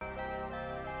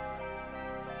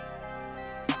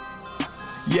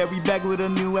Yeah, we back with a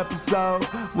new episode.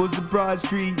 Wolves of Broad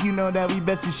Street, you know that we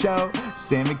best to show.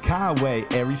 Sam and Conway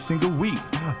every single week,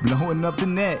 blowing up the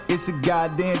net. It's a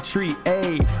goddamn treat.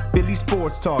 Hey, Philly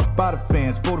sports talk by the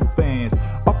fans, for the fans.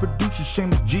 Our producer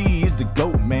Seamus G is the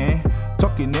GOAT, man.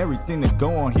 Talking everything that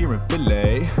go on here in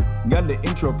Philly. Got the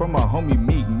intro from our homie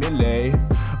Meek Millie.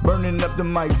 Burning up the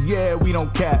mics, yeah, we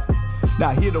don't cap.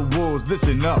 Now hear the Wolves,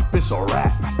 listen up, it's a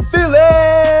wrap. Philly!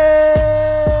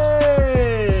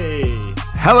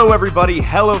 Hello, everybody.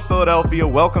 Hello, Philadelphia.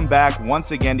 Welcome back once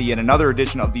again to yet another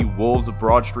edition of the Wolves of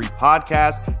Broad Street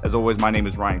podcast. As always, my name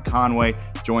is Ryan Conway,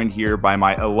 joined here by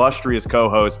my illustrious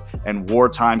co-host and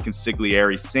wartime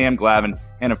consigliere, Sam Glavin,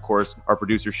 and of course, our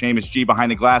producer, Seamus G,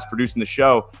 behind the glass, producing the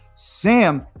show.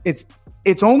 Sam, it's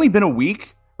only been a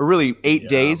week, or really 8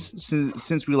 days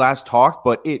since we last talked,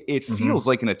 but it feels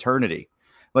like an eternity.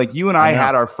 Like you and I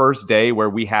had our first day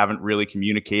where we haven't really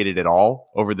communicated at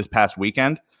all over this past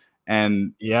weekend.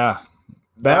 And that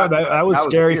was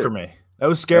scary weird. for me. That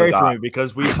was scary for me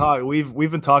because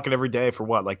we've been talking every day for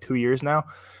what, like 2 years now,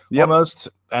 almost.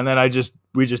 And then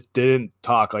we just didn't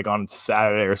talk like on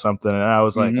Saturday or something. And I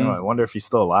was like, oh, I wonder if he's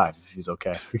still alive, if he's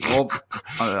okay. Well,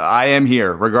 I am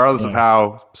here, regardless of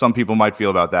how some people might feel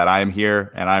about that. I am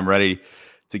here and I'm ready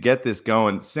to get this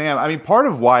going. Sam, I mean, part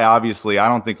of why obviously I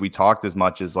don't think we talked as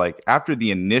much is like after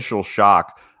the initial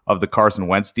shock of the Carson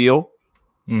Wentz deal.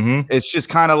 It's just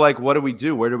kind of like, what do we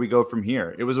do? Where do we go from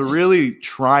here? It was a really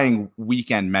trying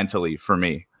weekend mentally for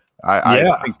me.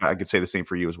 I think I could say the same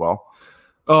for you as well.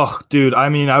 Oh, dude. I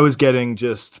mean, I was getting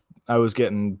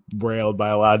railed by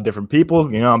a lot of different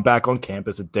people. You know, I'm back on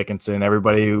campus at Dickinson.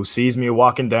 Everybody who sees me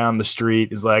walking down the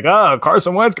street is like, oh,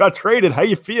 Carson Wentz got traded. How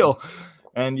you feel?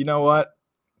 And you know what?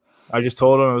 I just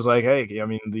told him, I was like, hey, I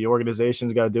mean, the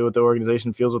organization's got to do what the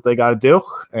organization feels what they got to do.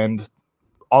 And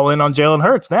all in on Jalen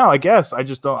Hurts now, I guess. I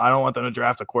don't want them to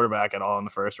draft a quarterback at all in the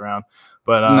first round.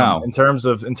 But no. in terms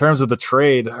of the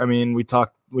trade, I mean, we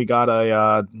got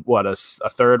a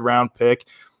third round pick.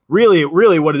 Really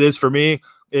what it is for me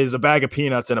is a bag of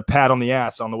peanuts and a pat on the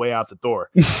ass on the way out the door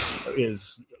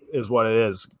is what it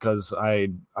is, because I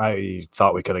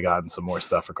thought we could have gotten some more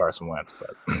stuff for Carson Wentz.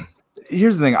 But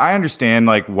here's the thing. I understand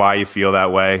like why you feel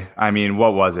that way. I mean,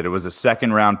 what was it? It was a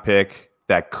second round pick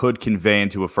that could convey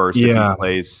into a first if he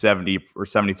plays 70 or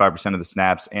 75% of the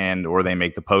snaps or they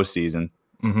make the postseason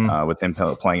with him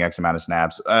playing X amount of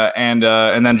snaps and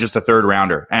then just a third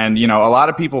rounder. And, you know, a lot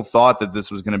of people thought that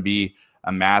this was going to be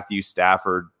a Matthew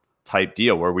Stafford type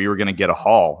deal where we were going to get a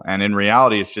haul. And in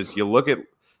reality, it's just you look at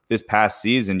this past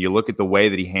season, you look at the way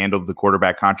that he handled the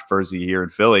quarterback controversy here in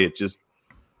Philly, it just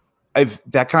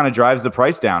that kind of drives the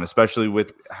price down, especially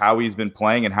with how he's been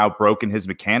playing and how broken his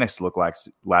mechanics looked like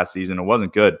last season. It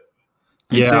wasn't good.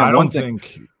 And Sam, I don't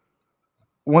think.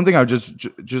 One thing I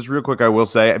just real quick, I will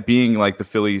say, being like the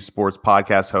Philly sports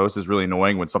podcast host is really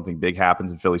annoying when something big happens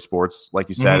in Philly sports. Like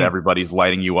you said, everybody's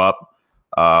lighting you up,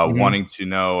 wanting to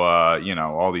know,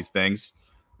 all these things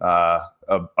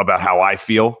about how I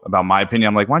feel, about my opinion.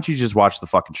 I'm like, why don't you just watch the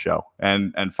fucking show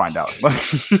and find out?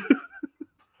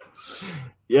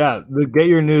 Yeah, get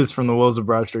your news from the Wolves of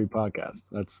Broad Street podcast.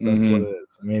 That's what it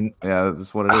is. I mean, yeah,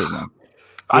 that's what it is, man.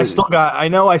 I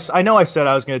know I said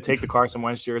I was going to take the Carson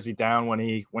Wentz jersey down when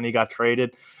he got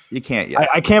traded. You can't yet.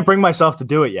 I can't bring myself to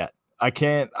do it yet. I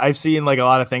can't. I've seen like a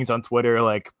lot of things on Twitter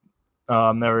like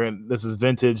this is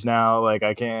vintage now. Like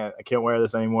I can't wear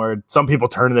this anymore. Some people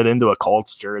turning it into a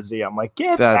Colts jersey. I'm like,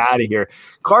 get out of here.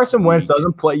 Carson Wentz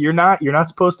doesn't play. You're not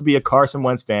supposed to be a Carson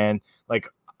Wentz fan. Like,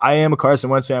 I am a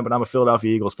Carson Wentz fan, but I'm a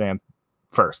Philadelphia Eagles fan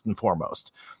first and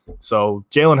foremost. So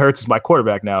Jalen Hurts is my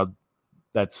quarterback now.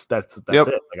 That's it. Like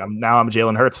I'm a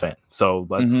Jalen Hurts fan. So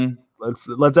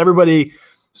let's everybody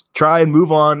try and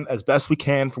move on as best we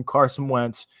can from Carson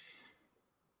Wentz.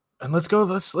 And let's go.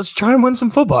 Let's try and win some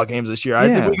football games this year. I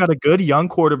think we got a good young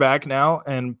quarterback now,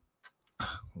 and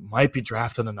might be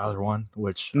drafting another one.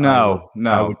 Which no,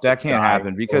 that can't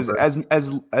happen because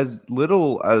as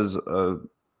little as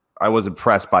I was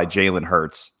impressed by Jalen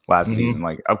Hurts last season.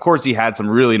 Like, of course, he had some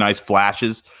really nice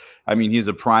flashes. I mean, he's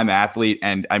a prime athlete,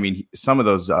 and I mean, some of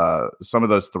those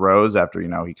throws after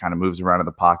he kind of moves around in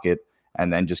the pocket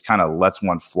and then just kind of lets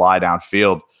one fly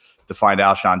downfield to find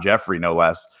Alshon Jeffrey, no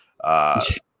less,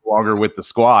 longer with the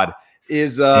squad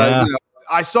is.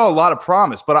 I saw a lot of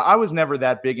promise, but I was never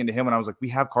that big into him. And I was like, we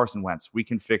have Carson Wentz, we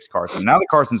can fix Carson. Now that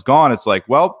Carson's gone, it's like,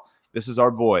 well, this is our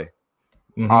boy.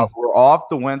 We're off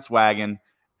the Wentz wagon.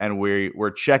 And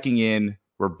we're checking in,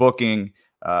 we're booking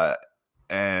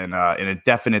an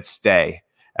indefinite stay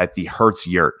at the Hertz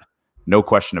Yurt. No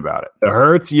question about it. The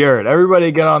Hertz Yurt.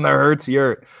 Everybody get on the Hertz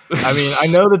Yurt. I mean, I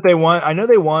know they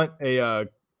want a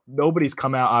nobody's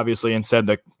come out obviously and said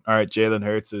that, all right, Jalen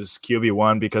Hurts is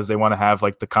QB1 because they want to have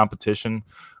like the competition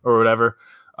or whatever,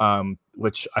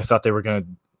 which I thought they were going to,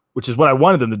 which is what I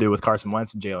wanted them to do with Carson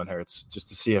Wentz and Jalen Hurts, just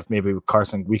to see if maybe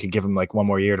Carson, we could give him like one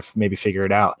more year to maybe figure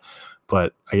it out.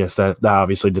 But I guess that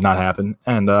obviously did not happen.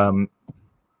 And,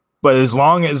 but as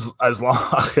long as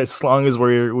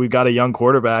we got a young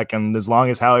quarterback, and as long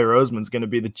as Howie Roseman's going to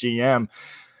be the GM,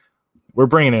 we're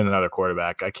bringing in another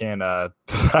quarterback. I can't. We're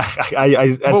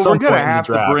going to have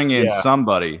to bring in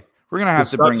somebody. We're going to have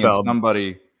to bring in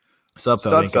somebody.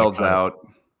 Sudfeld's out.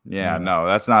 Yeah, no,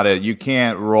 that's not it. You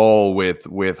can't roll with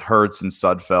Hurts and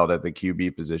Sudfeld at the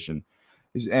QB position.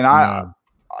 And I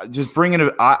just bring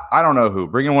in I don't know who.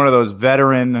 Bring in one of those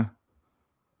veteran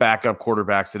backup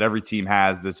quarterbacks that every team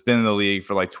has that's been in the league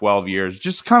for like 12 years.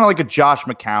 Just kind of like a Josh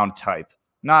McCown type.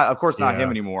 Not him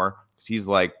anymore because he's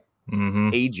like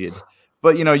aged.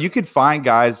 But, you could find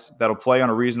guys that'll play on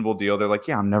a reasonable deal. They're like,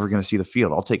 yeah, I'm never going to see the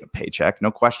field. I'll take a paycheck.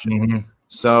 No question. Mm-hmm.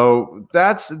 So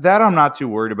that I'm not too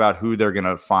worried about who they're going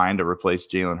to find to replace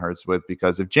Jalen Hurts with,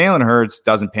 because if Jalen Hurts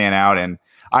doesn't pan out, and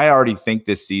I already think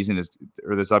this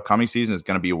upcoming season is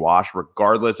going to be a wash,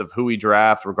 regardless of who we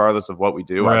draft, regardless of what we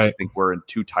do. Right. I just think we're in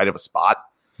too tight of a spot.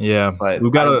 Yeah, but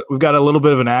we've got a little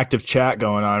bit of an active chat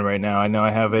going on right now. I know I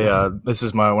have this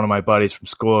is one of my buddies from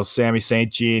school, Sammy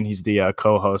St. Jean. He's the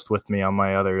co-host with me on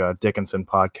my other Dickinson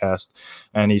podcast,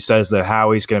 and he says that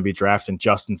Howie's going to be drafting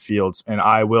Justin Fields, and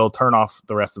I will turn off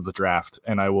the rest of the draft,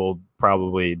 and I will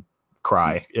probably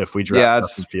cry if we draft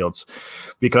Justin Fields,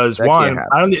 because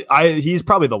he's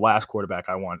probably the last quarterback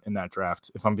I want in that draft.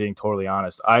 If I'm being totally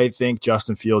honest, I think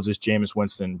Justin Fields is Jameis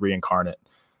Winston reincarnate.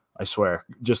 I swear,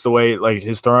 just the way way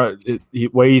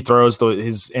he throws,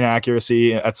 his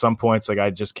inaccuracy at some points, like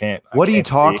I just can't. What are you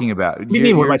talking about?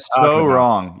 You're so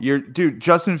wrong. Dude,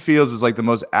 Justin Fields was like the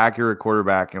most accurate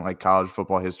quarterback in like college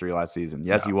football history last season.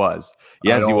 Yes, he was.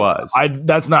 Yes, he was.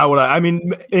 That's not what I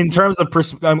mean. In terms of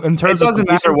it doesn't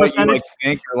matter what you like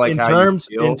think or like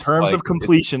in terms of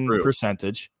completion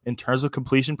percentage. In terms of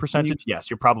completion percentage, yes,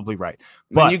 you're probably right.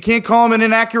 But you can't call him an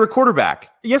inaccurate quarterback.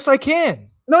 Yes, I can.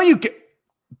 No, you can.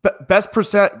 Best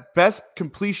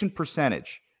completion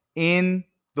percentage in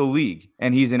the league,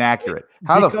 and he's inaccurate.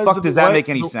 How the fuck does that make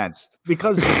any sense?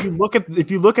 Because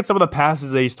if you look at some of the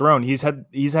passes that he's thrown, he's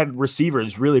had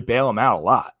receivers really bail him out a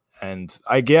lot. And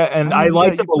I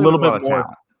liked him a little bit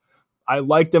more. I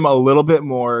liked him a little bit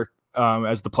more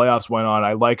as the playoffs went on.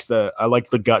 I liked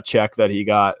the gut check that he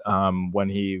got when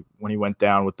he went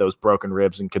down with those broken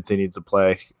ribs and continued to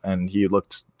play, and he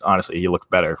looked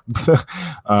better.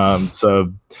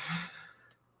 So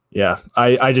yeah,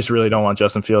 I just really don't want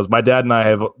Justin Fields. My dad and I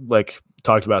have like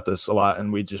talked about this a lot,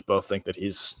 and we just both think that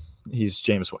he's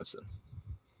Jameis Winston.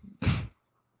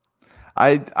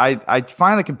 I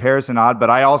find the comparison odd, but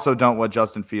I also don't want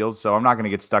Justin Fields, so I'm not going to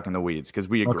get stuck in the weeds because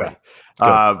we agree.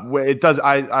 Okay. It does.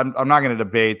 I'm not going to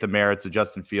debate the merits of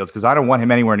Justin Fields because I don't want him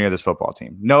anywhere near this football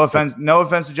team. No offense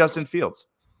to Justin Fields.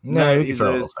 No, you can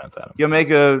throw a little offense at him. He'll make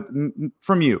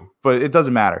from you, but it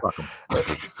doesn't matter. Fuck him.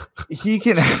 He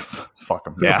can fuck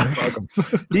him. Yeah, fuck him.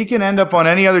 He can end up on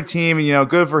any other team, and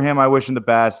good for him. I wish him the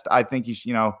best. I think he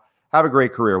should, have a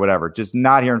great career, whatever. Just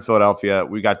not here in Philadelphia.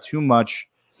 We got too much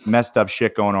messed up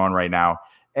shit going on right now,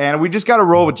 and we just got to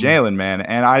roll with Jalen, man.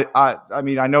 And I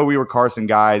mean, I know we were Carson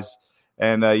guys,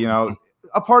 and a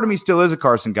part of me still is a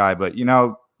Carson guy, but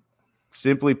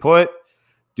simply put,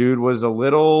 dude was a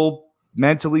little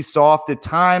mentally soft at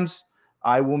times.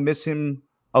 I will miss him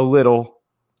a little.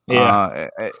 Yeah,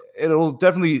 it'll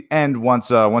definitely end once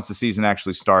the season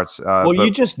actually starts.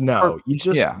 You just know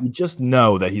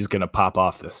that he's going to pop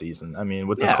off this season. I mean,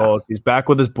 with the Colts, he's back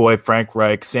with his boy Frank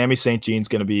Reich. Sammy St. Jean's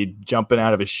going to be jumping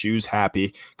out of his shoes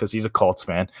happy because he's a Colts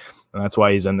fan, and that's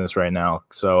why he's in this right now.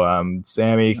 So,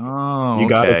 Sammy, you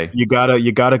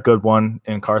got a good one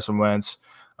in Carson Wentz.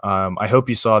 I hope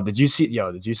you saw. Did you see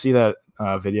that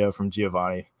video from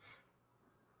Giovanni?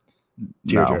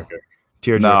 Tearjerker.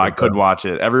 No, I couldn't watch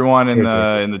it. Everyone in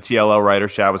the TLO writer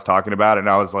chat was talking about it, and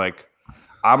I was like,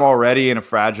 I'm already in a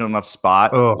fragile enough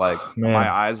spot. Oh, like man.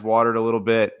 My eyes watered a little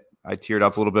bit. I teared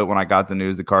up a little bit when I got the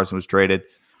news that Carson was traded.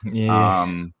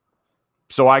 Yeah.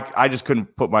 So I just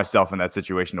couldn't put myself in that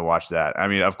situation to watch that. I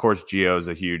mean, of course, Gio's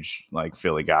a huge like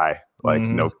Philly guy, like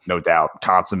no doubt,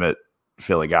 consummate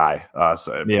Philly guy,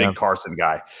 big Carson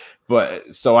guy.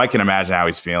 But so I can imagine how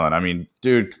he's feeling. I mean,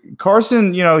 dude,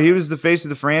 Carson, he was the face of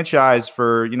the franchise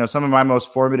for, some of my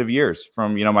most formative years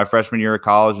from, my freshman year of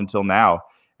college until now.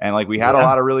 And like, we had a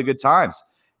lot of really good times,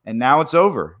 and now it's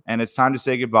over and it's time to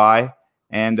say goodbye.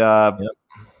 And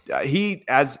he,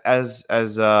 as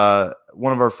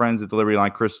one of our friends at the Liberty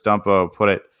Line, Chris Stumpo, put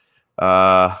it,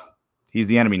 He's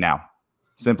the enemy now,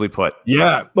 simply put.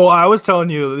 Yeah. Well, I was telling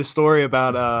you the story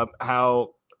about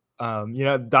how,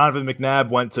 Donovan McNabb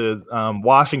went to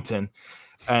Washington.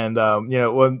 And,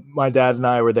 when my dad and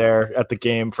I were there at the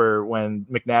game for when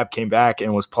McNabb came back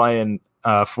and was playing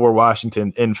for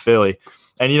Washington in Philly.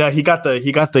 And, he got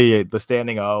the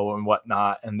standing O and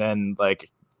whatnot. And then,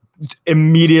 like,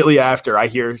 immediately after, I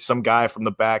hear some guy from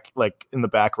the back, like, in the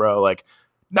back row, like,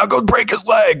 now go break his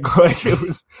leg. Like, it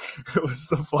was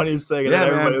the funniest thing. And then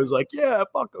everybody was like, yeah,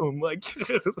 fuck him. Like,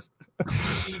 it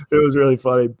was really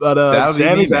funny. But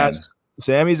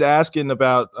Sammy's asking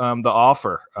about the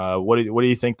offer. What do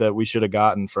you think that we should have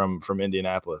gotten from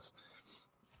Indianapolis?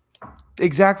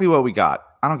 Exactly what we got.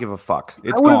 I don't give a fuck.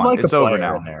 It's gone. It's over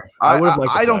now.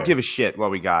 I don't give a shit what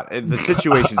we got. The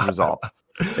situation's resolved.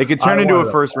 It could turn into a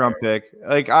first-round pick.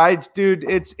 Like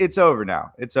it's over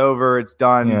now. It's over. It's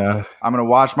done. Yeah. I'm gonna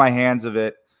wash my hands of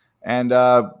it. And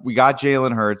we got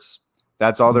Jalen Hurts.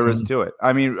 That's all there is to it.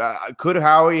 I mean, could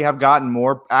Howie have gotten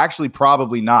more? Actually,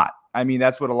 probably not. I mean,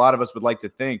 that's what a lot of us would like to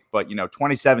think. But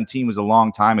 2017 was a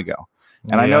long time ago,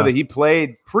 and I know that he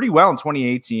played pretty well in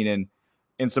 2018 and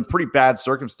in some pretty bad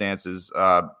circumstances,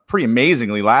 pretty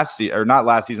amazingly last season, or not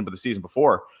last season, but the season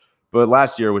before. But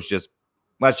last year was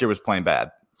playing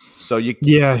bad. So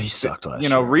he sucked last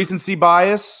year. Recency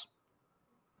bias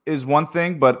is one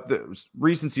thing, but the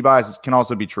recency bias can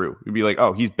also be true. You'd be like,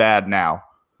 oh, he's bad now,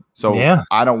 so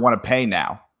I don't want to pay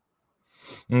now.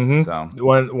 Mm-hmm.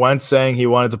 So Wentz saying he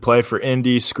wanted to play for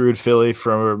Indy screwed Philly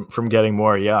from getting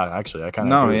more. Yeah, actually, I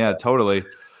kind of totally.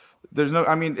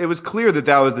 It was clear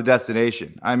that was the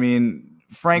destination. I mean,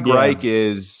 Frank Reich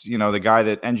is, the guy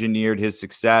that engineered his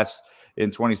success in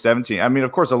 2017. I mean,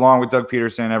 of course, along with Doug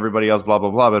Peterson, everybody else, blah,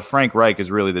 blah, blah. But Frank Reich is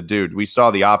really the dude. We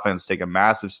saw the offense take a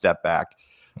massive step back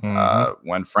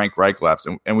when Frank Reich left.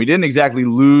 And we didn't exactly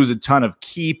lose a ton of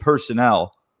key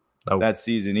personnel that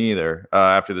season either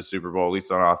after the Super Bowl, at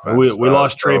least on offense. We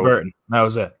lost Trey Burton. That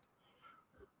was it.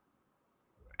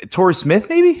 Torrey Smith,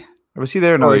 maybe? Or was he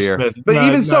there another year? Smith. But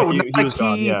he was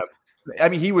gone, yeah. I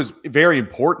mean, he was very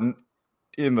important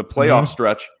in the playoff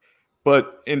stretch.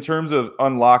 But in terms of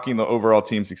unlocking the overall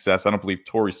team success, I don't believe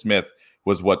Torrey Smith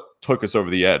was what took us over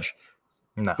the edge.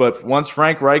 No. But once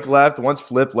Frank Reich left, once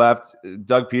Flip left,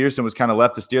 Doug Peterson was kind of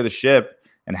left to steer the ship,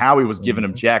 and Howie was giving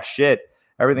him jack shit.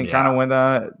 Everything kind of went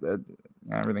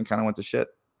to shit.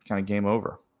 Kind of game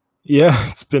over. Yeah,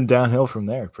 it's been downhill from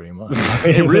there pretty much.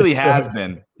 It really has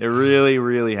been. It really,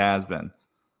 really has been.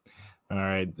 All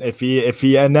right. If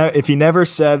he never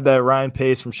said that Ryan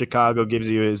Pace from Chicago gives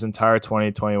you his entire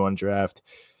 2021 draft,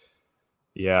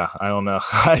 yeah, I don't know.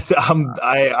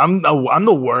 I'm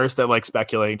the worst at like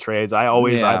speculating trades. I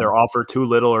always either offer too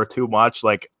little or too much,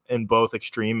 like in both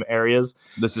extreme areas.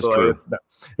 This is true.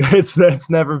 It's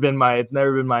never been my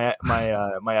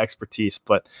my expertise,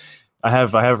 but I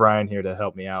have Ryan here to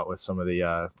help me out with some of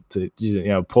the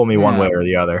pull me one way or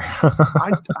the other.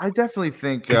 I definitely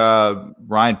think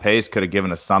Ryan Pace could have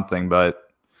given us something, but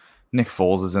Nick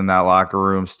Foles is in that locker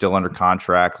room, still under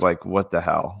contract. Like, what the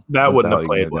hell? That wouldn't have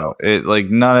played well.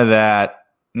 None of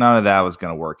that was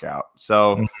going to work out.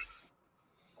 So,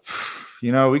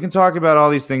 we can talk about all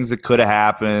these things that could have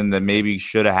happened, that maybe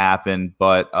should have happened,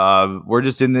 but we're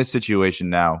just in this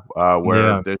situation now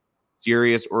where there's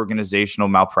serious organizational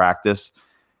malpractice.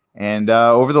 And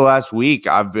over the last week,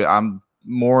 I'm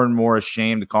more and more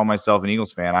ashamed to call myself an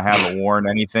Eagles fan. I haven't worn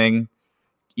anything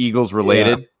Eagles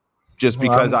related just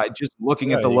because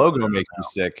looking at the logo makes me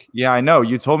sick. Yeah, I know.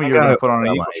 You told me you were going to put on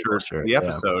an Eagles shirt for the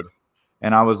episode.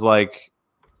 And I was like,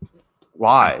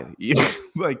 why?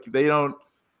 Like, they don't,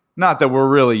 not that we're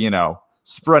really,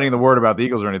 spreading the word about the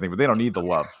Eagles or anything, but they don't need the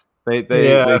love. They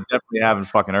definitely haven't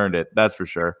fucking earned it. That's for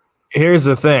sure. Here's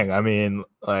the thing. I mean,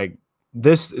 like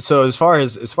this. So as far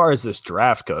as this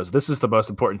draft goes, this is the most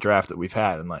important draft that we've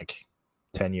had in like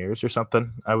 10 years or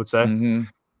something, I would say. Mm-hmm.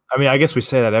 I mean, I guess we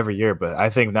say that every year, but I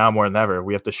think now more than ever,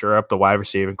 we have to shore up the wide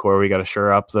receiving core. We got to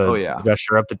shore up we got to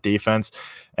shore up the defense.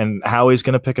 And Howie's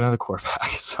going to pick another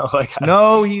quarterback. So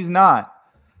no, he's not.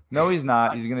 No, he's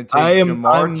not. He's going to take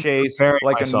Jamar Chase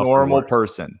like a normal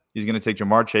person. He's going to take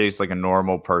Jamar Chase like a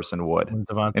normal person would.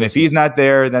 And if he's not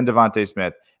there, then Devontae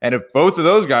Smith. And if both of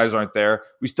those guys aren't there,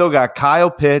 we still got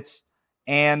Kyle Pitts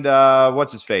and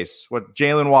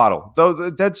Jalen Waddle.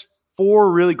 That's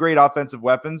 4 really great offensive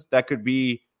weapons that could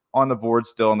be on the board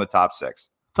still in the top 6.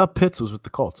 I thought Pitts was with the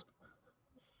Colts.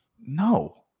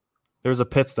 No. There's a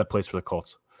Pitts that plays for the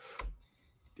Colts.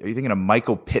 Are you thinking of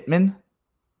Michael Pittman?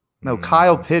 No,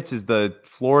 Kyle Pitts is the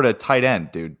Florida tight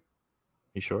end, dude.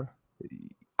 You sure?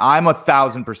 I'm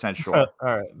 1,000% sure. All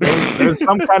right. There's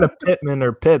some kind of Pittman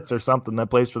or Pitts or something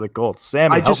that plays for the Colts.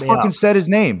 Sammy, I just fucking said his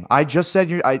name. I just said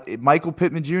Michael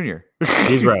Pittman Jr.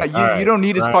 He's right. You don't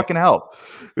need his fucking help.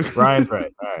 Brian's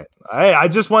right. All right. I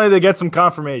just wanted to get some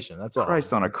confirmation. That's all.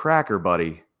 Christ on a cracker,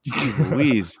 buddy. Jeez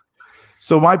Louise.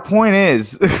 So my point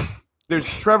is,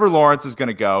 there's Trevor Lawrence is going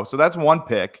to go. So that's one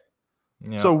pick.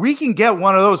 Yeah. So we can get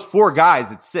one of those 4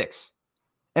 guys at 6.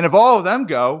 And if all of them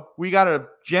go, we got a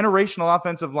generational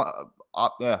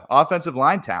offensive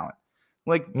line talent.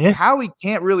 Like, Howie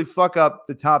can't really fuck up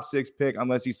the top 6 pick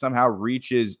unless he somehow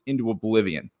reaches into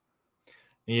oblivion.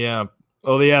 Yeah.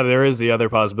 Oh, yeah, there is the other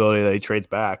possibility that he trades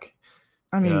back.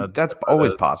 I mean, that's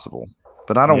always possible.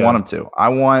 But I don't want him to. I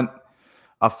want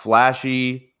a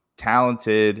flashy,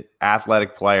 talented,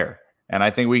 athletic player. And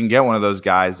I think we can get one of those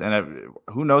guys. And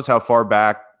who knows how far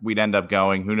back we'd end up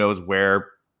going. Who knows where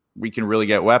we can really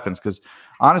get weapons, because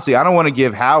honestly, I don't want to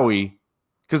give Howie,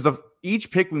 because each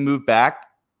pick we move back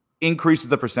increases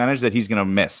the percentage that he's going to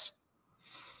miss.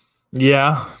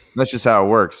 Yeah, that's just how it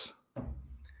works.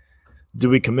 Do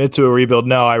we commit to a rebuild?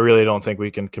 No, I really don't think we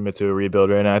can commit to a rebuild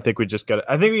right now. I think we got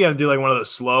to do like one of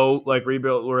those slow like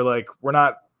rebuild where like we're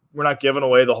not giving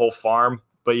away the whole farm,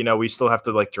 but we still have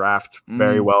to like draft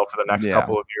very well for the next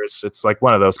couple of years. It's like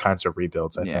one of those kinds of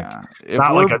rebuilds, I think.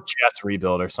 Not like a Jets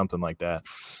rebuild or something like that.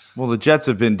 Well, the Jets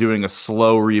have been doing a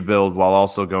slow rebuild while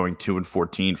also going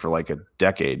 2-14 for like a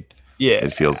decade. Yeah.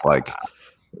 It feels like.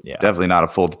 Yeah. Definitely not a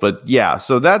full. But yeah,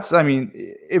 so that's, I mean,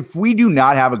 if we do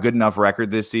not have a good enough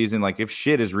record this season, like if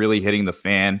shit is really hitting the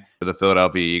fan for the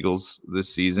Philadelphia Eagles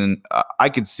this season, I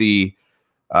could see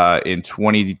in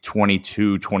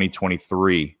 2022,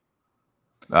 2023,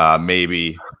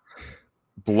 maybe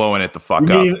blowing it the fuck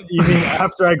up. You mean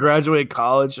after I graduate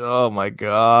college? Oh my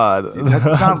God.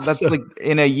 That's like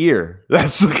in a year.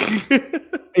 That's like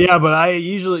yeah, but I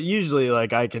usually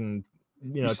like I can,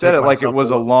 you said it like it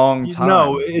was a long time.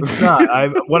 No, it's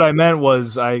not. What I meant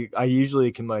was I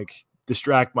usually can like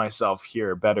distract myself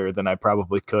here better than I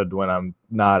probably could when I'm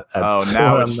not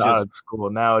at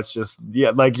school. Now it's just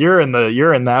like you're in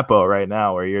that boat right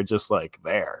now where you're just like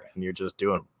there and you're just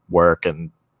doing work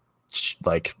and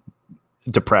like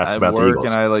depressed about the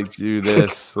Eagles. And I like do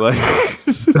this like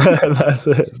that's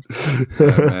it.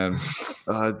 Yeah,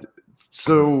 man.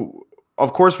 So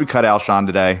of course we cut Alshon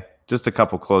today. Just a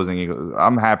couple closing.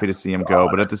 I'm happy to see him go,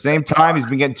 but at the same time, he's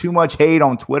been getting too much hate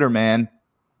on Twitter, man.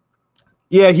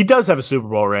 Yeah, he does have a Super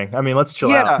Bowl ring. I mean, let's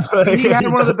chill out. He had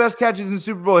one of the best catches in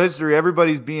Super Bowl history.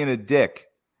 Everybody's being a dick.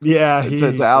 Yeah, to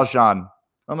Alshon.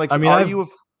 I'm like, I've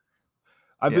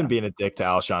been being a dick to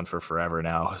Alshon for forever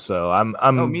now. So I'm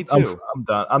me too. I'm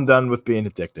done. I'm done with being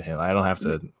a dick to him. I don't have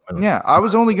to. Yeah, I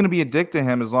was only going to be a dick to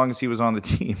him as long as he was on the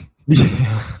team.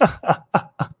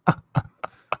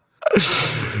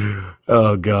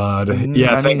 Oh God!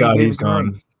 Yeah, thank God he's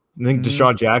gone. I think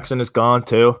Deshaun Jackson is gone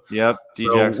too. Yep,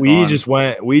 we just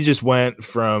went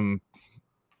from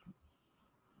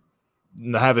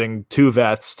having 2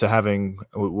 vets to having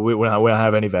we don't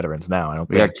have any veterans now. I don't.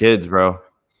 We got kids, bro.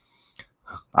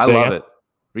 I love it.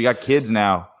 We got kids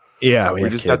now. Yeah, we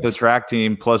just got the track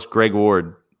team plus Greg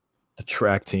Ward. The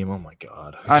track team. Oh my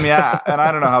God! I mean,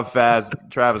 I don't know how fast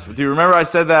Travis. Do you remember I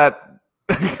said that?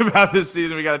 About this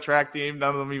season, we got a track team.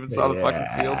 None of them even saw the fucking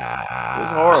field. It was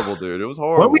horrible, dude. It was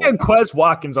horrible. When we had Quez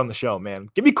Watkins on the show, man,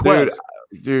 give me Quez,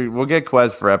 dude. We'll get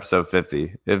Quez for episode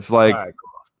 50. If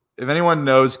anyone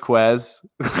knows Quez,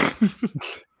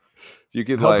 if you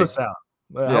could help us out.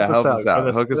 Help us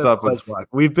out. Hook us up.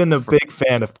 We've been a big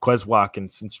fan of Quez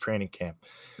Watkins since training camp.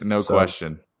 No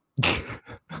question.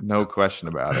 No question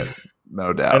about it.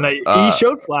 No doubt. And he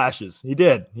showed flashes. He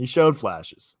did. He showed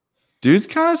flashes. Dude's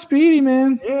kind of speedy,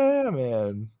 man. Yeah,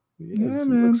 man. He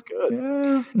looks good.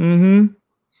 Yeah. Mm-hmm.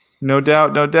 No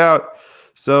doubt.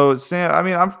 So, Sam, I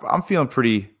mean, I'm feeling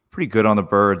pretty good on the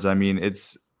Birds. I mean,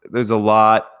 there's a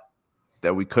lot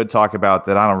that we could talk about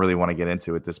that I don't really want to get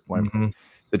into at this point. Mm-hmm.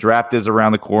 The draft is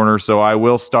around the corner, so I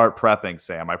will start prepping,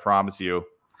 Sam. I promise you.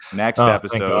 Next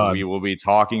episode, we will be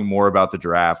talking more about the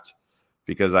draft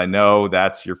because I know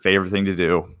that's your favorite thing to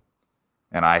do.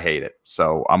 And I hate it.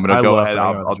 So I'm going to go ahead.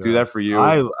 I'll do that for you.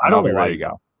 I don't be ready to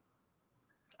go.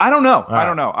 I don't know. Right. I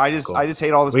don't know. I just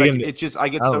hate all this. It's just, I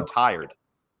get so tired.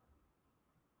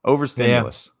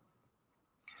 Overstimulus.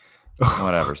 Yeah.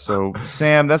 Whatever. So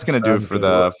Sam, that's going to do it for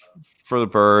the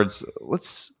Birds.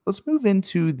 Let's move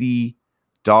into the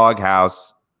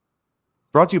doghouse.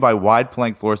 Brought to you by Wide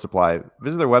Plank Floor Supply.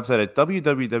 Visit their website at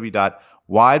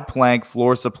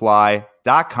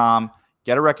www.wideplankfloorsupply.com.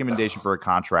 Get a recommendation for a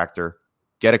contractor.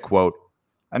 Get a quote.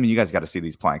 I mean, you guys got to see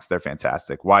these planks. They're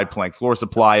fantastic. Wide Plank Floor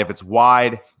Supply. If it's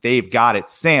wide, they've got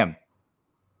it. Sam,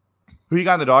 Who you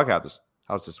got in the doghouse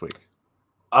this week?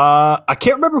 I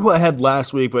can't remember who I had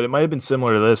last week, but it might have been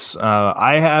similar to this.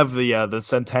 I have the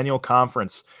Centennial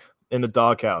Conference in the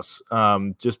doghouse,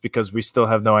 just because we still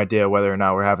have no idea whether or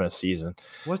not we're having a season.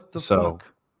 What the fuck?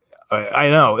 I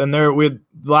know. And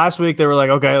last week they were like,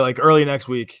 okay, like early next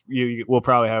week, we'll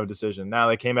probably have a decision. Now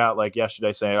they came out like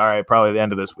yesterday saying, all right, probably the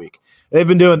end of this week. They've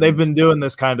been doing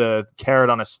this kind of carrot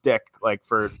on a stick like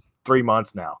for 3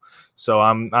 months now. So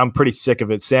I'm pretty sick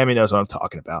of it. Sammy knows what I'm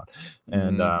talking about.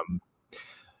 And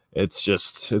it's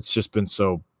just been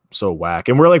so whack.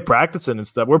 And we're like practicing and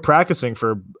stuff. We're practicing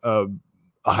for a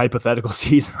hypothetical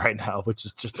season right now, which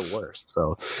is just the worst.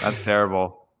 So that's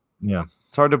terrible. Yeah.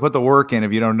 It's hard to put the work in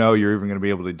if you don't know you're even going to be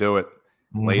able to do it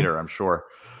later, I'm sure.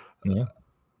 Yeah.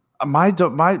 My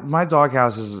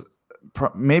doghouse is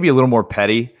maybe a little more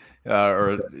petty,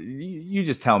 or you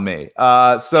just tell me.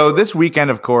 So this weekend,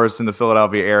 of course, in the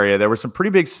Philadelphia area, there were some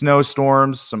pretty big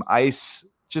snowstorms, some ice,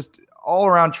 just all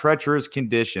around treacherous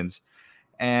conditions.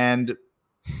 And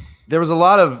there was a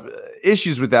lot of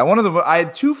issues with that. I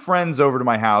had 2 friends over to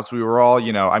my house. We were all,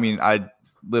 I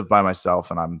live by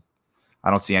myself and I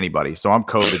don't see anybody, so I'm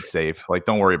COVID safe. Like,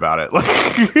 don't worry about it.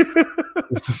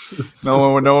 No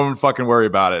one would fucking worry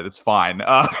about it. It's fine.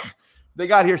 They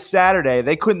got here Saturday.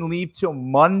 They couldn't leave till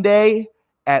Monday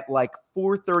at like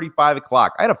 4:30, 5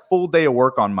 o'clock. I had a full day of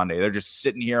work on Monday. They're just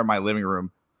sitting here in my living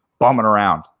room, bumming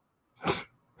around.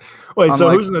 Wait,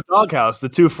 so who's in the doghouse? The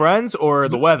 2 friends or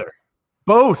the weather?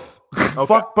 Both. Okay.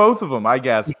 Fuck both of them, I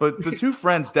guess. But the 2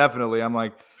 friends, definitely. I'm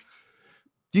like,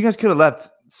 you guys could have left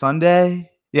Sunday.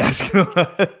 Yes.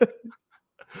 I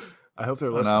hope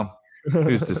they're listening. No.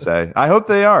 Who's to say? I hope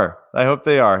they are.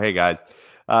 Hey, guys.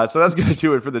 So that's going to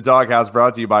do it for the Doghouse,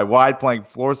 brought to you by Wide Plank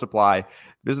Floor Supply.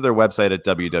 Visit their website at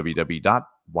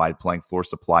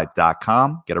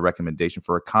www.wideplankfloorsupply.com. Get a recommendation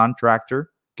for a contractor.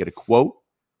 Get a quote.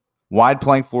 Wide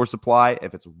Plank Floor Supply.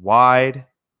 If it's wide,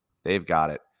 they've got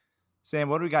it. Sam,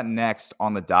 what do we got next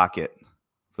on the docket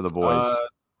for the boys?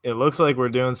 It looks like we're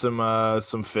doing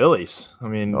some Phillies. I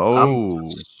mean, I'm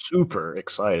super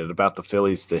excited about the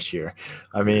Phillies this year.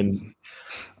 I mean,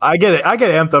 I get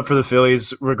amped up for the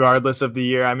Phillies regardless of the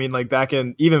year. I mean, like back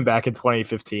in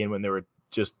 2015 when they were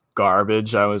just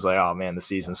garbage, I was like, oh man, the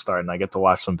season's starting. I get to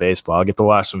watch some baseball. I get to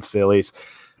watch some Phillies.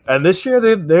 And this year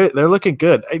they're looking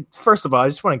good. First of all, I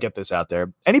just want to get this out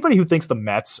there. Anybody who thinks the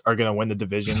Mets are going to win the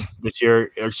division this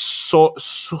year are so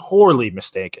sorely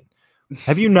mistaken.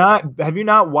 Have you not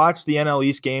watched the NL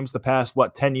East games the past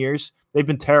 10 years? They've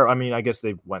been terrible. I mean, I guess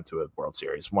they went to a World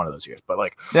Series one of those years, but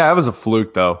like, yeah, that was a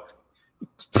fluke though.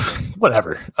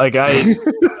 Whatever. Like I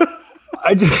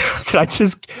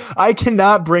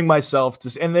cannot bring myself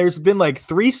to. And there's been like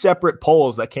 3 separate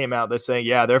polls that came out that saying,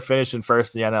 yeah, they're finishing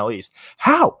first in the NL East.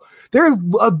 How? They're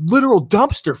a literal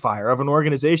dumpster fire of an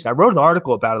organization. I wrote an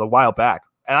article about it a while back,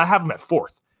 and I have them at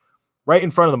 4th, right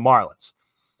in front of the Marlins.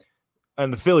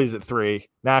 And the Phillies at 3,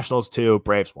 Nationals 2,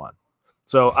 Braves 1.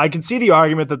 So I can see the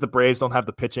argument that the Braves don't have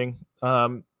the pitching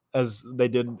as they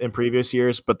did in previous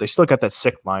years, but they still got that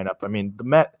sick lineup. I mean,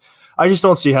 I just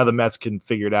don't see how the Mets can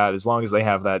figure it out as long as they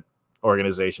have that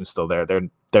organization still there.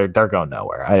 They're going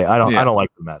nowhere. I don't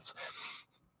like the Mets.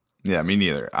 Yeah, me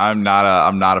neither. I'm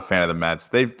not a fan of the Mets.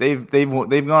 They've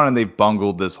gone and they've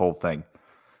bungled this whole thing.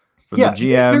 From the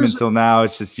GM until now,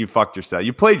 it's just you fucked yourself.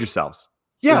 You played yourselves.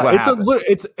 Yeah, it's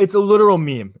a literal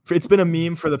meme. It's been a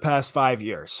meme for the past 5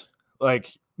 years.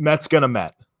 Like Mets gonna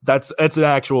Met. That's an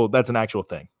actual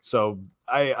thing. So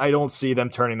I don't see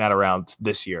them turning that around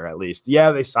this year at least.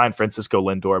 Yeah, they signed Francisco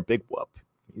Lindor. Big whoop.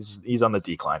 He's on the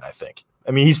decline, I think.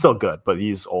 I mean, he's still good, but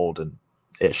he's old and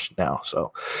ish now.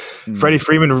 So Freddie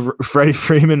Freeman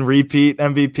repeat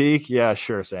MVP. Yeah,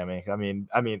 sure, Sammy. I mean,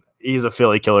 he's a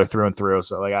Philly killer through and through.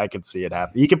 So like, I could see it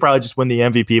happen. He could probably just win the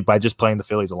MVP by just playing the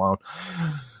Phillies alone.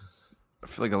 I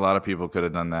feel like a lot of people could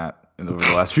have done that over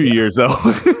the last few years, though.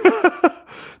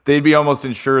 They'd be almost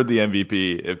insured the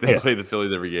MVP if they played the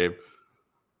Phillies every game.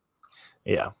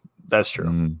 Yeah, that's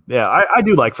true. Yeah, I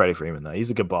do like Freddie Freeman though. He's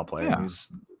a good ball player. Yeah.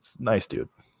 He's a nice dude.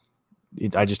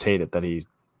 I just hate it that he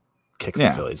kicks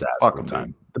the Phillies' ass every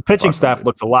time. The pitching staff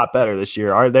looks a lot better this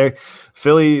year. The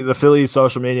Phillies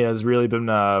social media has really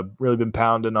been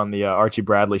pounding on the Archie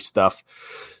Bradley stuff.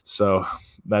 So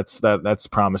that's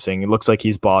promising. It looks like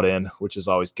he's bought in, which is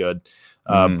always good.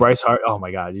 Bryce Harper. Oh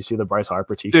my God, you see the Bryce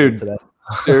Harper t-shirt today?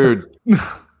 Dude.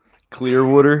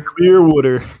 Clearwater.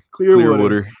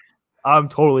 I'm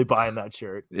totally buying that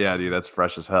shirt. Yeah, dude, that's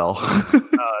fresh as hell.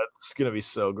 It's gonna be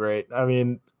so great. I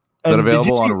mean, is that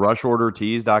available on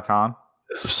rushordertees.com?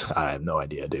 I have no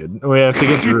idea, dude. We have to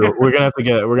get Drew. We're gonna have to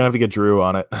get Drew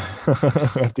on it. We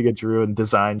have to get Drew and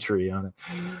Design Tree on it.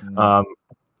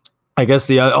 I guess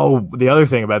the other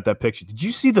thing about that picture, did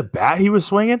you see the bat he was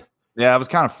swinging? Yeah, it was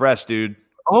kind of fresh, dude.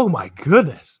 Oh my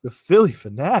goodness, the Philly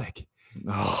fanatic.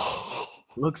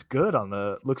 Looks good on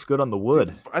the wood.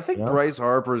 Dude, I think Bryce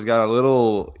Harper's got a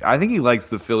little. I think he likes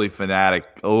the Philly fanatic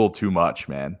a little too much,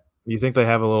 man. You think they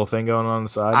have a little thing going on the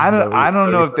side? I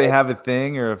don't know if they have a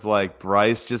thing or if like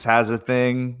Bryce just has a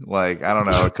thing. Like, I don't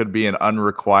know. It could be an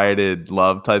unrequited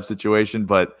love type situation,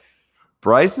 but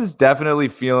Bryce is definitely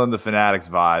feeling the Fanatics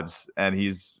vibes, and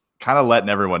he's kind of letting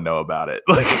everyone know about it.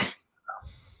 Like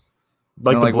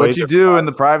what you do in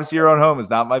the privacy of your own home is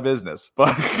not my business.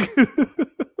 But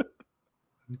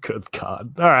good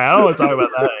God. All right, I don't want to talk about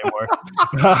that anymore.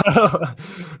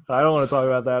 I don't want to talk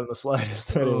about that in the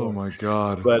slightest anymore. Oh my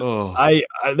God. But I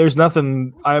there's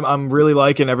nothing. I'm really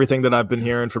liking everything that I've been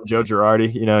hearing from Joe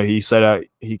Girardi. You know, he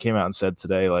came out and said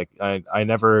today, like, I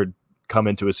never come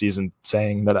into a season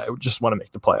saying that I just want to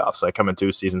make the playoffs. I come into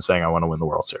a season saying I want to win the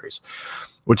World Series,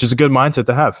 which is a good mindset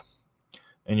to have.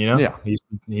 And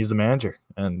he's the manager,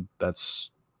 and that's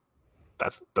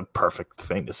the perfect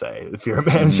thing to say if you're a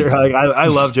manager. Like, I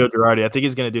love Joe Girardi. I think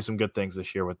he's going to do some good things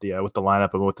this year with the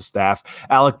lineup and with the staff.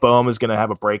 Alec Boehm is going to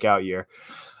have a breakout year.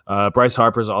 Bryce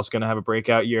Harper is also going to have a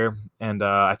breakout year, and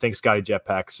I think Scotty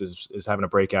Jetpacks is having a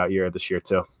breakout year this year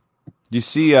too. You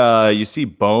see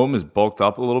Boehm is bulked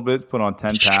up a little bit, put on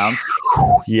 10 pounds.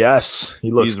 Yes,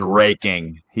 he's great.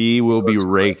 Raking. He will be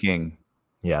raking. Great.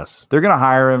 Yes, they're going to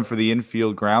hire him for the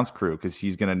infield grounds crew because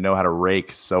he's going to know how to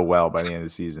rake so well by the end of the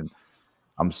season.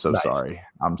 I'm so sorry.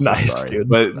 I'm so sorry. Dude.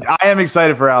 But I am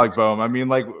excited for Alec Boehm. I mean,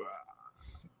 like,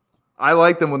 I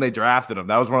liked them when they drafted him.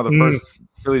 That was one of the first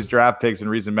Phillies draft picks in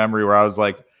recent memory where I was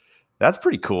like, that's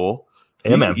pretty cool.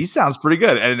 He sounds pretty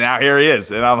good. And now here he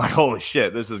is. And I'm like, holy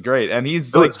shit, this is great. And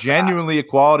he's like genuinely a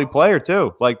quality player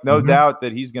too. Like, no doubt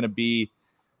that he's going to be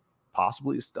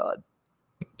possibly a stud.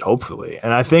 Hopefully.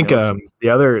 And I think the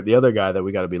other guy that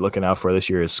we got to be looking out for this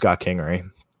year is Scott Kingery.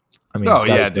 I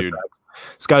mean, dude.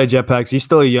 Scotty Jetpacks. He's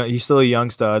still a young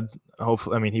stud.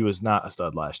 Hopefully, I mean, he was not a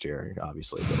stud last year,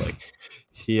 obviously, but like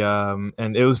he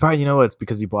and it was probably, it's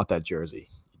because he bought that jersey.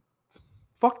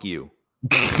 Fuck you.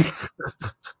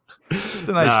 It's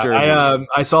a nice jersey.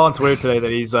 I saw on Twitter today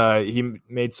that he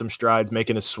made some strides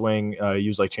making his swing. He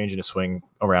was like changing his swing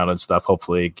around and stuff.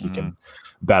 Hopefully, he can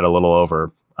bat a little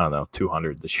over, I don't know,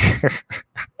 200 this year.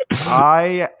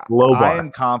 I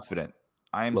am confident.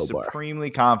 I am supremely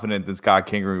confident that Scott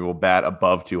Kingery will bat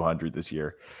above 200 this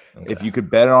year. Okay. If you could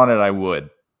bet on it, I would.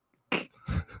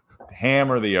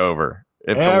 Hammer the over.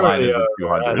 If the line is at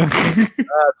 200.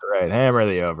 That's right. Hammer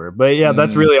the over. But yeah,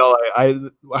 that's really all. I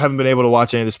haven't been able to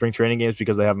watch any of the spring training games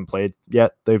because they haven't played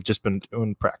yet. They've just been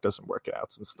doing practice and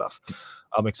workouts and stuff.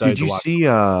 I'm excited to watch.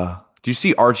 Do you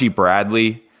see Archie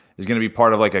Bradley is going to be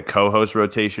part of like a co-host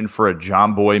rotation for a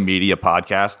John Boy Media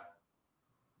podcast?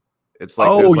 It's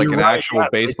like there's like an actual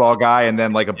baseball guy and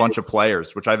then like a bunch of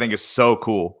players, which I think is so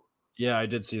cool. Yeah, I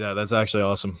did see that. That's actually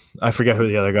awesome. I forget who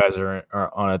the other guys are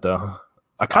on it though.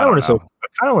 I kind of want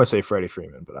to say Freddie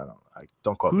Freeman, but I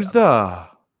don't quote. Is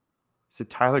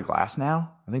it Tyler Glasnow?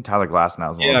 I think Tyler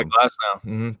Glasnow is one. Yeah,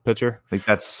 Glasnow, pitcher. I think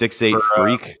that's 6'8"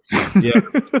 freak. Yeah,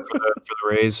 for the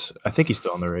Rays. I think he's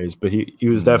still in the Rays, but he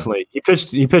was definitely he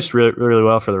pitched really, really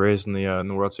well for the Rays in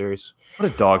the World Series.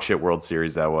 What a dog shit World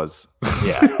Series that was.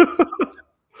 Yeah.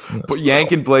 But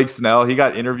yanking Blake Snell, he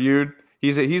got interviewed.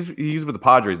 He's with the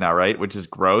Padres now, right? Which is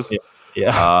gross.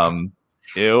 Yeah.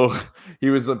 Ew. He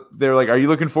was. They're like, "Are you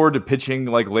looking forward to pitching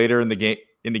like later in the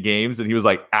games?" And he was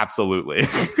like, "Absolutely."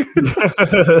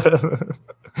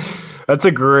 That's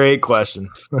a great question.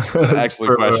 It's an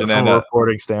excellent question, from a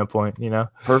reporting standpoint.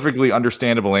 Perfectly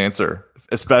understandable answer,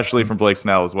 especially from Blake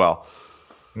Snell as well.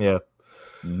 Yeah.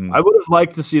 I would have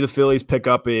liked to see the Phillies pick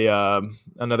up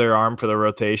another arm for the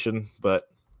rotation, but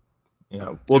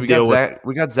we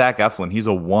got Zach Eflin. He's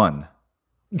a 1.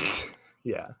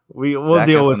 Yeah, we'll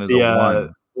deal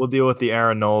with the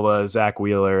Aaron Nola, Zach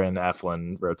Wheeler, and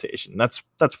Eflin rotation. That's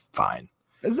fine.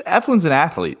 Eflin's an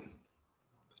athlete.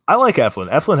 I like Eflin.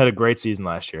 Eflin had a great season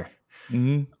last year.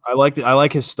 I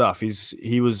like his stuff.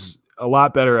 He was a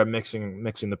lot better at mixing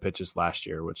the pitches last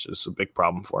year, which is a big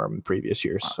problem for him in previous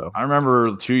years. So I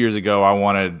remember 2 years ago I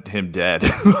wanted him dead.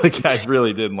 Like, I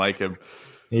really didn't like him.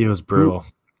 He was brutal.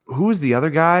 Who was the other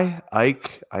guy?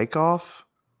 Eichhoff?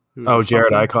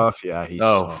 Jared Eichhoff. Yeah, he's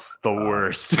the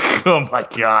worst. Oh my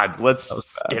God.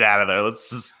 Let's get out of there. Let's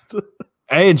just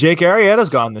Hey, Jake Arrieta's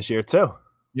gone this year too.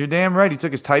 You're damn right. He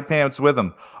took his tight pants with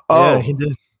him. Oh, yeah, he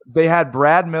did. They had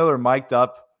Brad Miller mic'd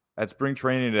up at spring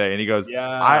training today, and he goes,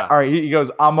 all right. He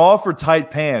goes, I'm all for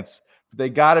tight pants, but they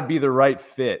got to be the right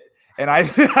fit. And I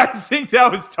think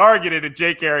that was targeted at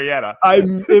Jake Arrieta. I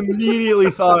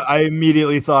immediately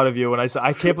thought of you when I said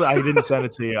I can't believe I didn't send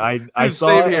it to you. I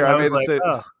saw it here. I was like,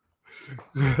 oh.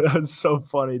 That's so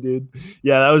funny, dude.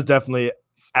 Yeah, that was definitely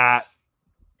at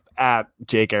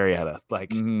Jake Arrieta. Like,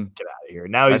 get out of here.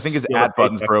 Now I think his ad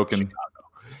button's broken.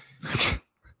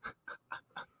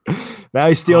 Now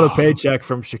he's stealing a paycheck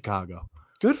from Chicago.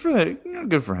 Good for him.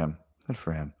 Good for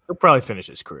him. He'll probably finish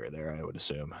his career there, I would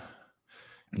assume.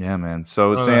 Yeah, man.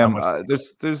 So Sam,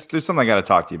 there's something I got to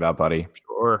talk to you about, buddy.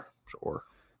 Sure.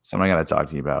 Something I got to talk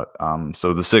to you about.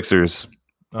 So the Sixers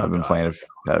have been playing.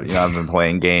 I've been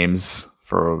playing games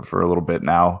for a little bit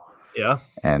now. Yeah.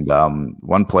 And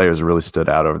one player has really stood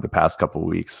out over the past couple of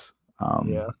weeks.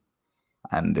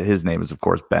 And his name is, of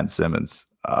course, Ben Simmons,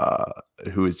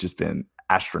 who has just been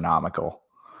astronomical.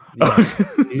 Yeah.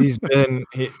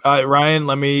 Ryan,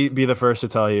 let me be the first to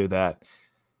tell you that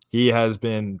he has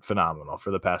been phenomenal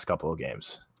for the past couple of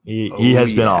games. He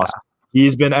has been awesome.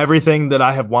 He's been everything that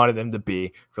I have wanted him to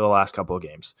be for the last couple of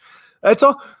games. That's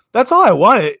all I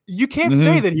wanted. You can't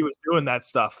say that he was doing that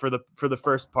stuff for the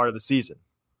first part of the season.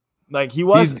 Like he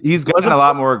was. He's gotten a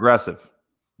lot more aggressive.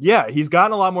 Yeah, he's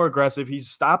gotten a lot more aggressive. He's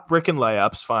stopped bricking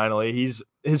layups finally.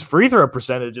 His free throw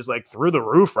percentage is like through the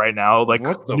roof right now, like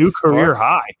new career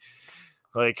high.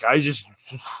 Like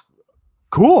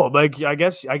cool. Like I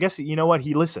guess you know what?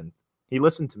 He listened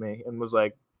to me and was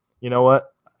like, you know what?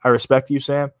 I respect you,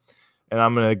 Sam, and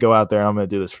I'm gonna go out there and I'm gonna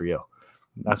do this for you.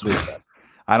 That's what he said.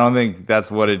 I don't think that's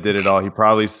what it did at all. He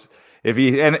probably, if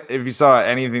he saw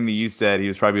anything that you said, he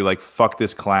was probably like, "Fuck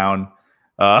this clown."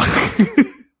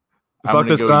 Fuck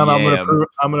this clown.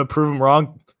 I'm gonna prove him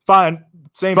wrong. Fine.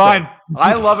 Same Fine. thing.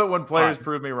 I love it when players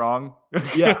prove me wrong.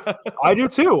 Yeah, I do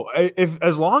too.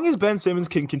 As long as Ben Simmons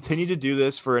can continue to do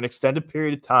this for an extended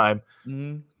period of time,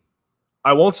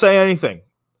 I won't say anything.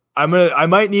 I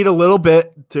might need a little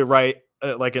bit to write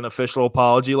like an official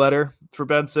apology letter for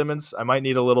Ben Simmons. I might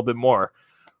need a little bit more,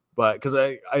 but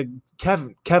because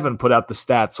Kevin put out the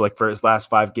stats like for his last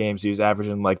 5 games, he was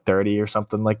averaging like 30 or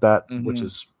something like that, which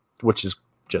is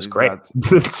just great.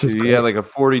 He had like a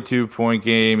 42-point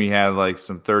game. He had like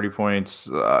some 30 points.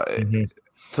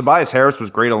 Tobias Harris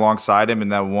was great alongside him in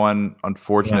that one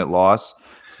unfortunate loss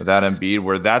without Embiid,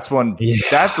 where that's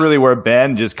really where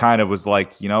Ben just kind of was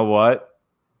like, you know what?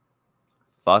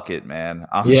 Fuck it, man.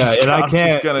 I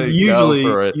can't.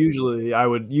 Usually I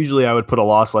would put a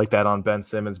loss like that on Ben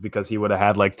Simmons because he would have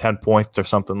had like 10 points or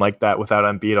something like that without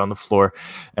Embiid on the floor,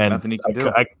 and nothing he can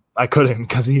do. I couldn't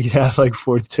because he had like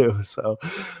 42, so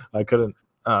I couldn't.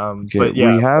 But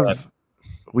yeah,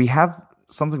 we have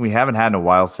something we haven't had in a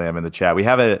while, Sam, in the chat. We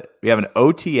have an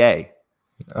OTA.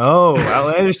 Oh,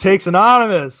 Outlandish takes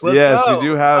anonymous. Let's go. We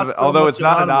do have, although it's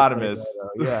not anonymous.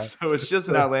 Right now, So it's just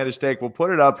an outlandish take. We'll put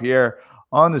it up here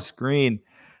on the screen.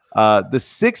 The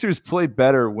Sixers play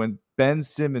better when Ben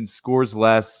Simmons scores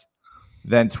less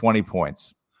than 20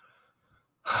 points.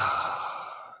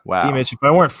 Wow. D-Mitch, if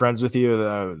I weren't friends with you,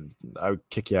 I would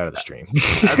kick you out of the stream.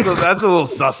 That's a little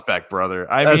suspect, brother.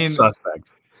 That's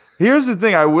suspect. Here's the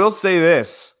thing. I will say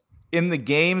this. In the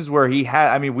games where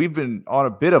we've been on a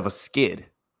bit of a skid.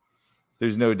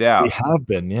 There's no doubt. We have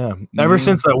been, yeah. Ever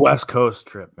since that West Coast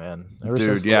trip, man.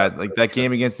 Like that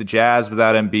game against the Jazz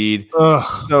without Embiid.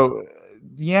 Ugh. So,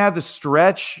 the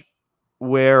stretch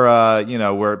where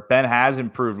where Ben has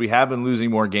improved, we have been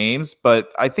losing more games, but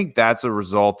I think that's a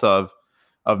result of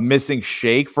missing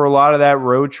Shake for a lot of that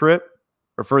road trip,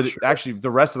 or for actually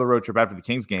the rest of the road trip after the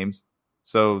Kings games.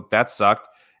 So that sucked.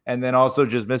 And then also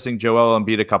just missing Joel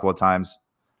Embiid a couple of times.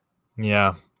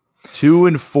 Yeah.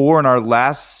 2-4 in our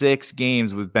last 6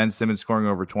 games with Ben Simmons scoring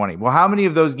over 20. Well, how many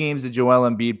of those games did Joel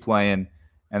Embiid play in?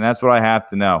 And that's what I have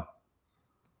to know.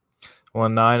 Well,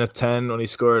 9 of 10 when he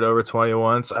scored over 20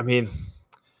 once. I mean,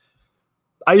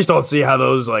 I just don't see how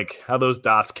those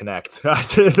dots connect. That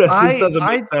just doesn't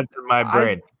make sense in my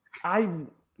brain. I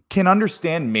can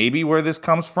understand maybe where this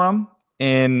comes from,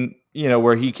 and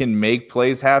where he can make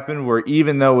plays happen. Where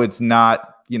even though it's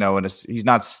not, he's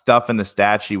not stuffing the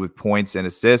stat sheet with points and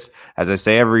assists. As I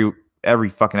say every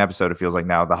fucking episode, it feels like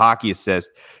now, the hockey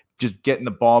assist, just getting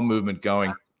the ball movement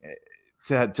going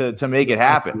to make it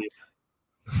happen.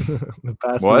 The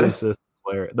pass to the assist.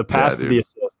 The pass to the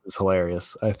assist is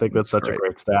hilarious. I think that's such a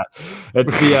great stat.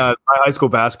 It's the my high school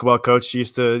basketball coach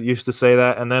used to say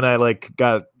that, and then I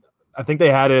think they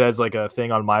had it as like a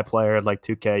thing on my player, like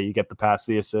 2K. You get the pass,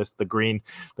 the assist, the green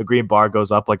bar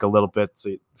goes up like a little bit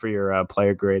for your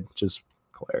player grade, which is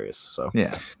hilarious. So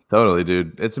yeah, totally,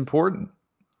 dude. It's important.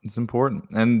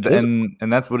 And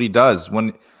that's what he does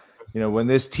when When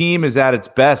this team is at its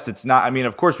best, it's not. I mean,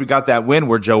 of course, we got that win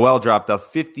where Joel dropped a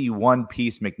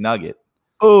 51-piece McNugget.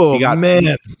 Oh,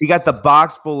 man. He got the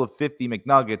box full of 50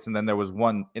 McNuggets, and then there was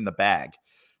one in the bag,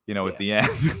 at the end.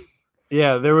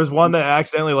 Yeah, there was one that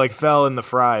accidentally fell in the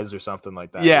fries or something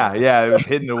like that. Yeah, it was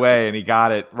hidden away, and he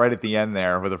got it right at the end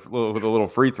there with a little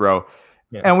free throw.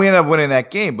 Yeah. And we ended up winning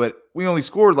that game, but we only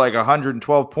scored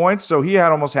 112 points, so he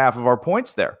had almost half of our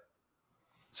points there.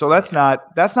 So that's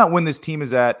not when this team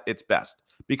is at its best,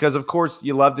 because of course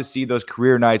you love to see those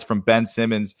career nights from Ben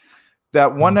Simmons.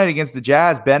 That one night against the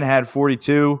Jazz, Ben had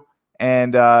 42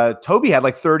 and Toby had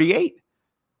 38,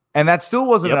 and that still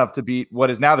wasn't enough to beat what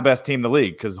is now the best team in the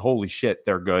league. Because holy shit,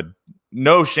 they're good.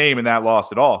 No shame in that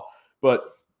loss at all. But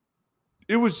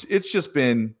it's just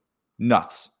been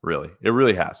nuts. Really, it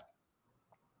really has.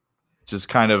 Just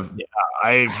kind of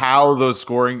how those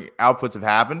scoring outputs have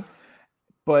happened,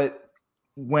 but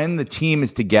when the team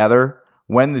is together,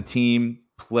 when the team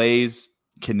plays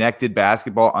connected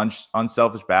basketball,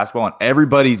 unselfish basketball, and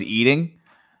everybody's eating,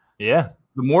 the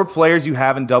more players you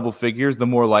have in double figures, the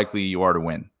more likely you are to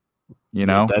win.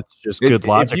 That's just good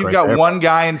logic. If you've got one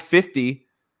guy in 50,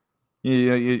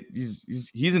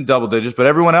 he's in double digits, but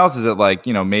everyone else is at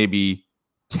maybe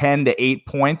 10 to 8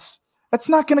 points. That's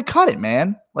not going to cut it,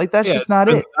 man. That's just not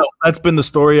it. That's been the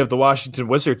story of the Washington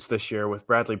Wizards this year with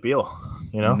Bradley Beal.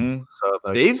 So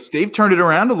they've turned it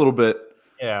around a little bit.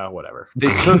 Yeah, whatever. They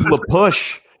took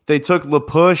LaPush.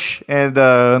 And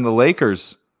the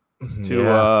Lakers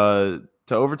to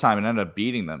overtime and ended up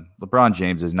beating them. LeBron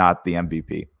James is not the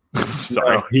MVP.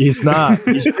 Sorry, no, he's not.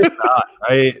 He's just not.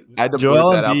 I had to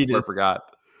Joel that Embiid out. I forgot.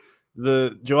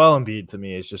 The Joel Embiid to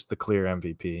me is just the clear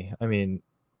MVP. I mean,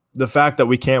 the fact that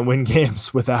we can't win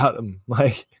games without him,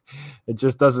 it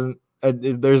just doesn't.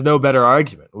 There's no better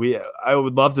argument. I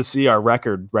would love to see our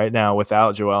record right now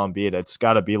without Joel Embiid. It's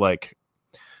got to be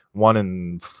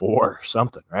 1-4 or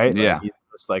something, right? Yeah, he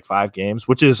missed 5 games,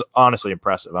 which is honestly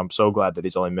impressive. I'm so glad that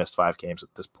he's only missed 5 games at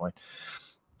this point.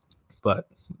 But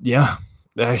yeah,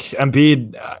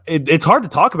 Embiid. It's hard to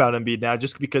talk about Embiid now,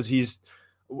 just because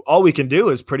all we can do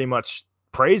is pretty much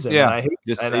praise him. Yeah,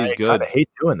 and I kind of hate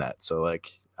doing that. So I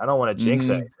don't want to jinx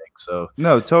anything. So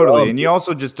no, totally. And you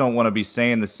also just don't want to be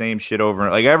saying the same shit over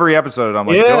and every episode. I'm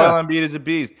Joel Embiid is a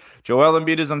beast. Joel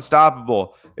Embiid is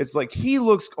unstoppable. It's he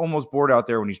looks almost bored out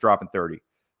there when he's dropping 30.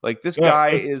 This guy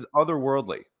is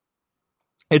otherworldly.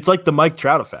 It's like the Mike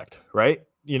Trout effect, right?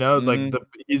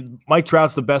 Mike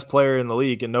Trout's the best player in the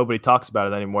league, and nobody talks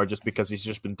about it anymore just because he's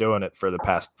just been doing it for the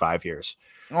past 5 years.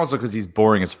 Also because he's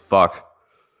boring as fuck.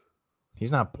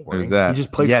 He's not boring. There's that. He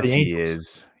just plays for the Angels. He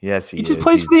is. Yes, he just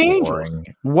plays for the Angels.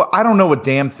 I don't know a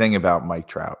damn thing about Mike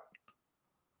Trout,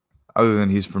 other than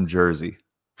he's from Jersey.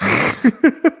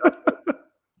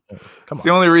 It's the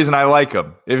only reason I like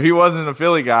him. If he wasn't a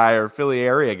Philly guy or Philly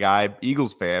area guy,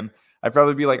 Eagles fan, I'd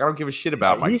probably be I don't give a shit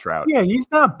about Mike Trout. Yeah, he's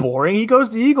not boring. He goes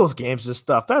to Eagles games and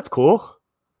stuff. That's cool.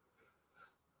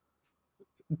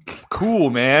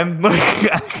 Cool, man.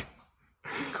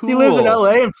 Cool. He lives in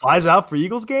LA and flies out for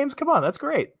Eagles games. Come on, that's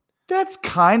great. That's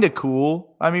kind of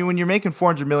cool. I mean, when you're making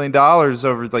 $400 million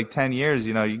over 10 years,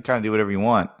 you can kind of do whatever you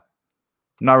want.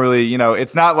 Not really,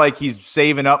 it's not like he's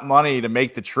saving up money to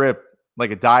make the trip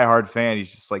like a diehard fan.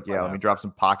 He's just let me drop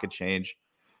some pocket change.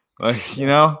 Mike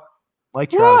Trout.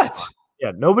 What?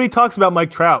 Yeah, nobody talks about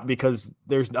Mike Trout because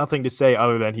there's nothing to say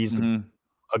other than he's a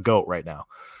GOAT right now.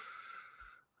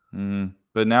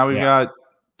 But now we've got,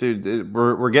 dude,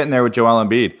 we're getting there with Joel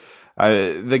Embiid.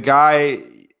 The guy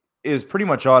is pretty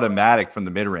much automatic from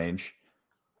the mid-range.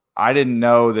 I didn't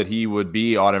know that he would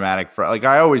be automatic for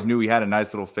I always knew he had a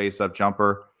nice little face-up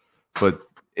jumper, but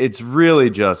it's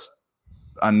really just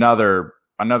another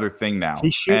thing now.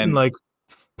 He's shooting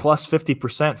plus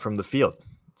 50% from the field.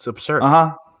 It's absurd.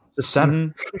 It's a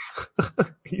center.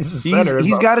 He's a center.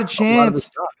 He's got a chance.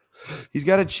 He's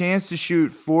got a chance to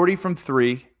shoot 40 from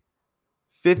 3,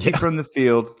 50 from the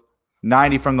field,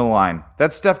 90 from the line.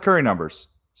 That's Steph Curry numbers,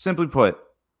 simply put.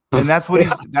 And that's what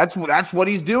that's what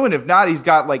he's doing. If not, he's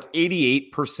got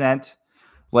 88%,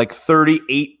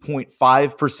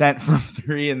 38.5% from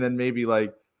 3, and then maybe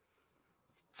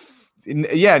and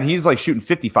he's shooting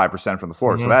 55% from the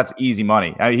floor. So that's easy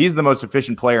money. I mean, he's the most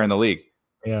efficient player in the league.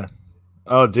 Yeah.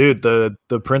 Oh, dude, the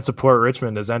Prince of Port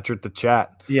Richmond has entered the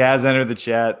chat. He has entered the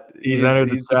chat. He's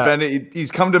defended. He's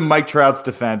come to Mike Trout's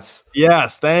defense.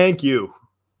 Yes, thank you.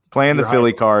 Playing the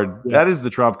Philly card. Yeah. That is the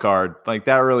Trump card.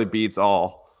 That really beats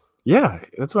all. Yeah,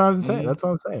 that's what I'm saying. That's what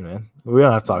I'm saying, man. We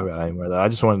don't have to talk about it anymore, though. I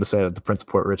just wanted to say that the Prince of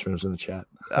Port Richmond was in the chat.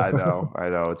 I know.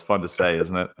 It's fun to say,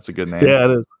 isn't it? It's a good name. Yeah,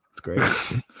 it is. It's great.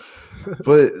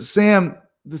 But Sam,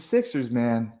 the Sixers,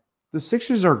 man, the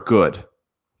Sixers are good.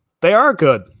 They are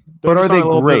good. But are they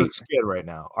great? Skid right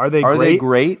now. Are they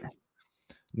great?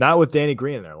 Not with Danny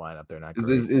Green in their lineup. They're not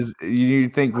great. Is you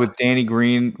think with Danny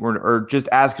Green or just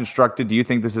as constructed, do you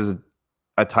think this is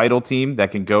a title team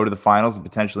that can go to the finals and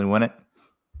potentially win it?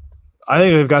 I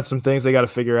think they've got some things they got to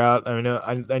figure out. I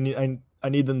mean, I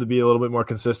need them to be a little bit more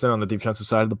consistent on the defensive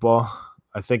side of the ball.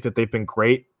 I think that they've been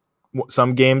great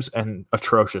some games and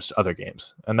atrocious other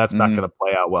games, and that's not going to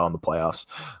play out well in the playoffs.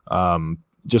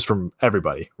 Just from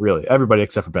everybody, really. Everybody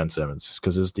except for Ben Simmons,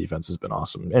 because his defense has been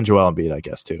awesome. And Joel Embiid, I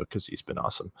guess, too, because he's been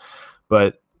awesome.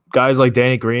 But guys like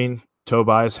Danny Green,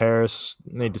 Tobias Harris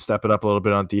need to step it up a little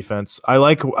bit on defense. I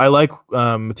like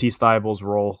Matisse Thybulle's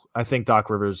role. I think Doc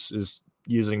Rivers is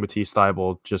using Matisse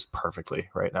Thybulle just perfectly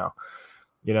right now.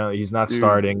 You know, he's not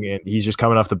starting, and he's just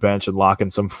coming off the bench and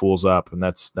locking some fools up, and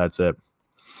that's it.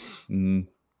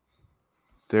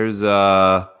 There's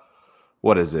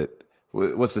what is it?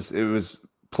 What's this? It was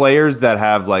players that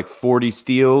have like 40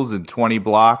 steals and 20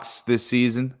 blocks this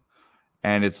season.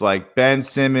 And it's like Ben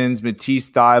Simmons, Matisse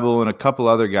Thybulle, and a couple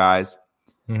other guys.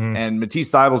 And Matisse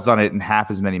Thybulle's done it in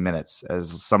half as many minutes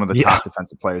as some of the top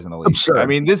defensive players in the league. Absurd. I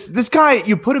mean, this guy,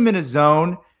 you put him in a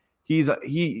zone,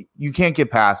 you can't get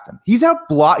past him. He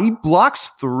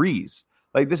blocks threes.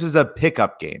 Like, this is a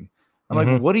pickup game. I'm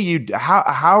like, what do you?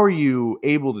 How are you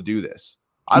able to do this?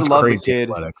 He's I love the crazy kid.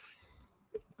 athletic.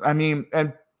 I mean,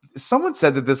 and someone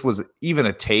said that this was even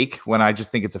a take when I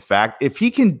just think it's a fact. If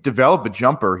he can develop a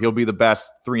jumper, he'll be the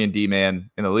best 3-and-D man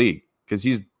in the league because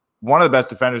he's one of the best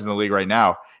defenders in the league right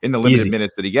now in the limited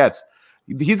minutes that he gets.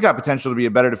 He's got potential to be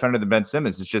a better defender than Ben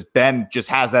Simmons. It's just Ben just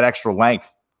has that extra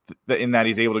length in that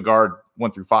he's able to guard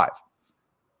 1 through 5.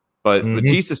 But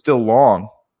Matisse is still long,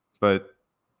 but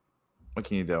what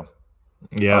can you do?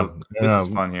 Yeah. This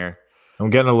is fun here. I'm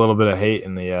getting a little bit of hate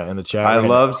in the chat. I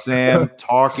love Sam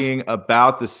talking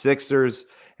about the Sixers,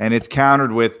 and it's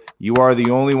countered with, you are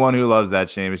the only one who loves that,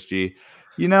 Seamus G.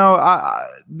 You know,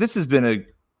 this has been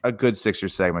a good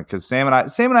Sixers segment because Sam and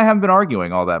I haven't been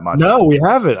arguing all that much. No, we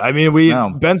haven't. I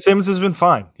mean, Ben Simmons has been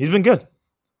fine. He's been good.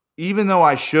 Even though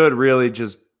I should really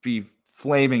just be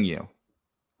flaming you.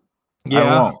 Yeah.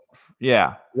 I won't.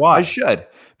 Yeah. Why? I should.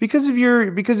 Because of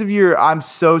your I'm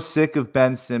so sick of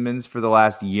Ben Simmons for the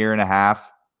last year and a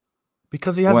half.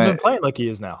 Because he hasn't been playing like he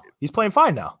is now. He's playing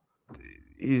fine now.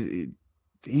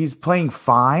 He's playing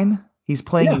fine. He's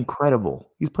playing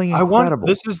incredible. He's playing incredible.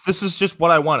 This is just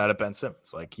what I want out of Ben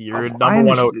Simmons. Like, you're number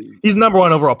one. He's number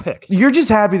one overall pick. You're just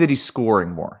happy that he's scoring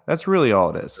more. That's really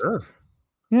all it is. Sure.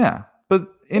 Yeah. But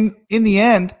in the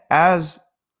end, as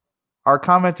our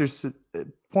commenters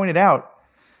pointed out,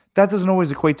 that doesn't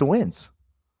always equate to wins.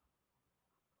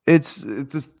 It's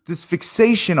this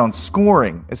fixation on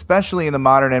scoring, especially in the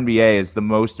modern NBA, is the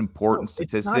most important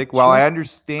statistic. While I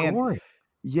understand,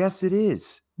 yes, it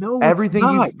is. No, everything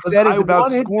you've said is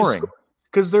about scoring.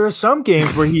 Because there are some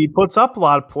games where he puts up a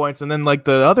lot of points, and then like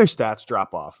the other stats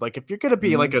drop off. Like, if you're gonna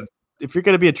be if you're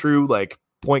gonna be a true like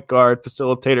point guard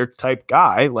facilitator type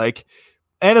guy, like,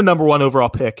 and a number one overall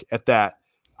pick at that,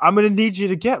 I'm gonna need you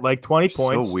to get like 20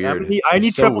 points. So weird. I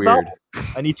need triple doubles.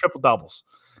 I need triple doubles.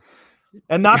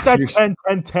 And not that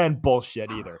 10-10-10 bullshit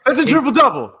either. That's a triple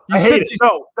double. I hate it.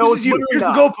 No, here's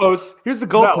the goalpost. Here's the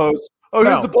goalpost. No.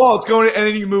 Here's the ball. It's going in, and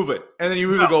then you move it, and then you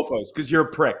move the goalpost because you're a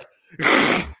prick.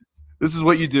 This is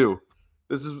what you do.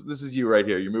 This is you right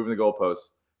here. You're moving the goalpost.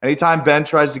 Anytime Ben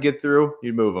tries to get through,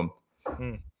 you move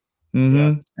him.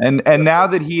 Yeah. And now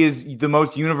that he is the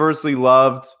most universally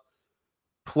loved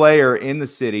player in the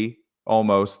city,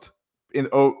 almost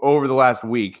over the last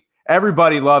week.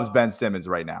 Everybody loves Ben Simmons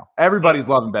right now. Everybody's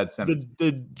loving Ben Simmons.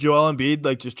 Did Joel Embiid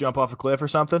like just jump off a cliff or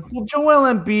something? Well,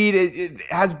 Joel Embiid it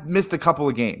has missed a couple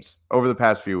of games over the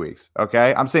past few weeks.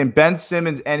 Okay, I'm saying Ben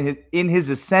Simmons and his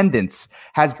ascendance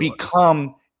has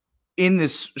become, in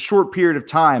this short period of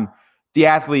time, the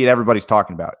athlete everybody's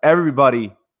talking about.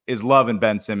 Everybody is loving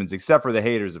Ben Simmons, except for the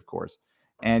haters, of course.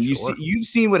 And you've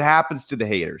seen what happens to the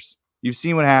haters. You've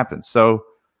seen what happens. So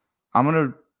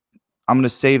I'm gonna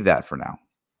save that for now.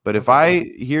 But if I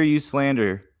hear you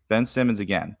slander Ben Simmons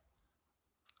again,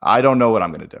 I don't know what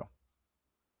I'm going to do.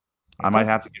 I might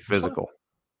have to get physical.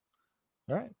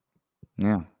 All right.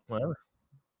 Yeah.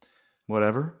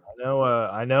 Whatever.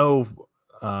 I know.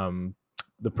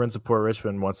 The Prince of Port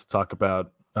Richmond wants to talk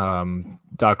about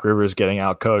Doc Rivers getting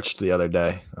out-coached the other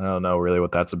day. I don't know really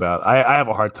what that's about. I have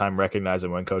a hard time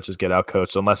recognizing when coaches get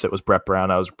out-coached, unless it was Brett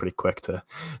Brown. I was pretty quick to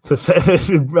say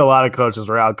that a lot of coaches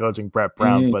were out-coaching Brett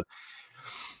Brown, but.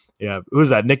 Yeah, who's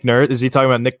that? Nick Nurse? Is he talking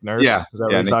about Nick Nurse? Yeah, is that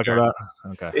what he's talking about?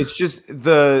 Okay, it's just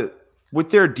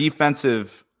with their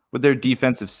defensive with their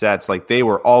defensive sets, like they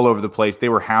were all over the place. They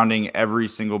were hounding every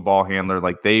single ball handler.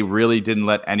 Like they really didn't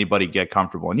let anybody get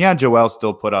comfortable. And yeah, Joel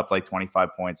still put up like 25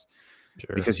 points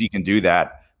because he can do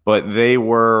that. But they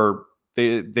were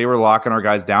locking our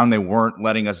guys down. They weren't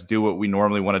letting us do what we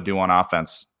normally want to do on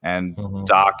offense. And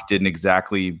Doc didn't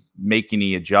exactly make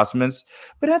any adjustments.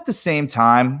 But at the same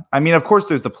time, I mean, of course,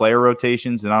 there's the player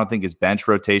rotations, and I don't think his bench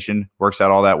rotation works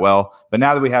out all that well. But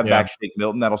now that we have back Shake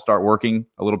Milton, that'll start working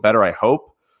a little better, I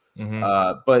hope.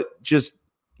 But just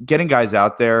getting guys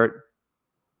out there,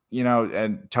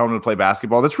 and telling them to play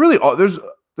basketball, that's really all. There's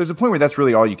a point where that's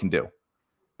really all you can do.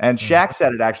 And Shaq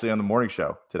said it actually on the morning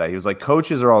show today. He was like,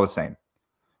 coaches are all the same,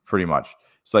 pretty much.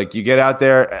 It's like you get out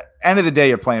there, end of the day,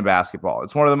 you're playing basketball.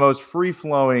 It's one of the most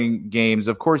free-flowing games.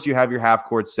 Of course, you have your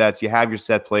half-court sets, you have your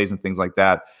set plays and things like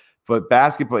that. But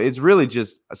basketball, it's really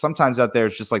just sometimes out there,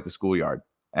 it's just like the schoolyard.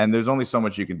 And there's only so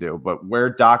much you can do. But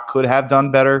where Doc could have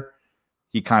done better,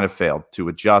 he kind of failed to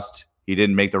adjust. He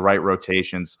didn't make the right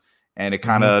rotations. And it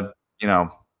kind of,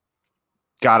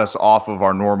 got us off of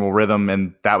our normal rhythm.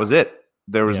 And that was it.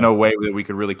 There was no way that we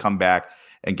could really come back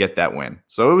and get that win.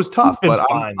 So it was tough, but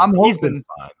I'm hoping. He's been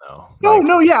fine though.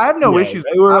 I have no issues.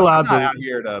 We're allowed to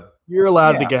here to. You're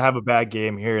allowed to have a bad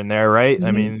game here and there, right?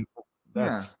 I mean,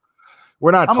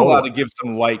 we're not. I'm allowed to give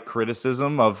some light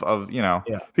criticism of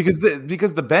because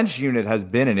the bench unit has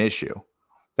been an issue.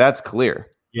 That's clear.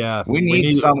 Yeah, we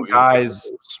need some guys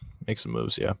make some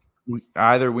moves. Yeah.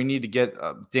 Either we need to get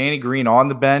Danny Green on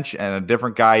the bench and a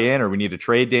different guy in, or we need to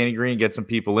trade Danny Green, get some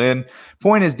people in.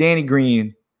 Point is, Danny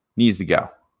Green needs to go.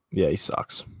 Yeah, he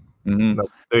sucks. And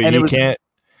he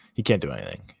can't do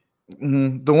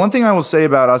anything. The one thing I will say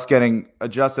about us getting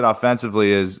adjusted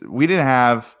offensively is we didn't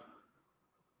have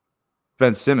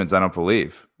Ben Simmons, I don't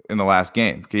believe, in the last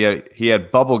game. He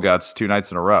had bubble guts 2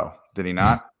 nights in a row. Did he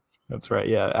not? That's right.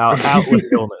 Yeah, out with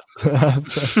illness.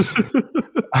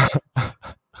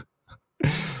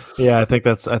 Yeah, I think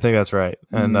that's right.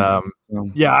 And I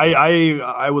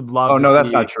would love. Oh no,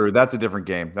 that's not true. That's a different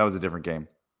game. That was a different game.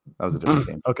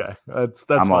 Okay, that's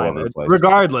fine.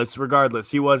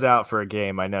 Regardless, he was out for a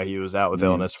game. I know he was out with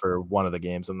illness for one of the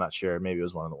games. I'm not sure. Maybe it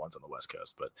was one of the ones on the West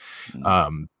Coast. But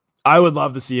I would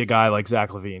love to see a guy like Zach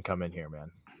LaVine come in here,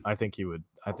 man. I think it would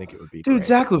be. Dude, great.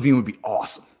 Zach LaVine would be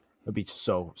awesome. It'd be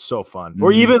so fun.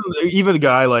 Or even a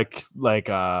guy like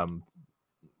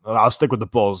I'll stick with the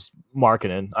Bulls,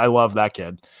 Markkanen. I love that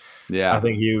kid. Yeah, I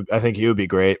think he would be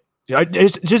great.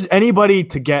 Just anybody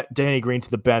to get Danny Green to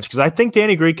the bench, because I think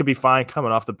Danny Green could be fine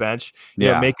coming off the bench.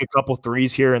 Make a couple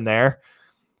threes here and there.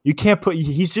 You can't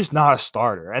he's just not a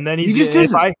starter. And then he just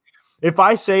if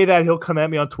I say that, he'll come at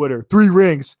me on Twitter. 3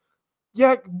 rings.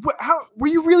 Yeah, how were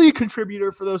you really a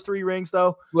contributor for those 3 rings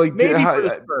though? Like maybe for the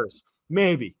Spurs,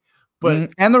 maybe. But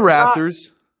and the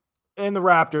Raptors.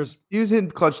 He was hitting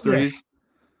clutch threes.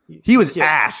 He was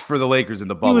ass for the Lakers in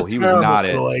the bubble. He was not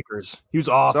it. The Lakers. He was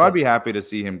awful. So I'd be happy to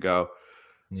see him go.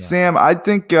 Yeah. Sam, I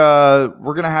think we're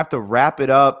going to have to wrap it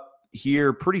up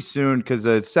here pretty soon because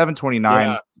it's 7:29.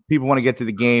 Yeah. People want to get to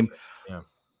the game. Yeah.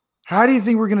 How do you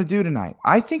think we're going to do tonight?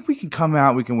 I think we can come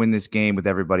out. We can win this game with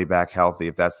everybody back healthy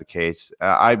if that's the case.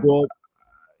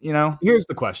 Here's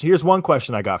the question. Here's one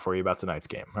question I got for you about tonight's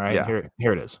game. All right. Yeah.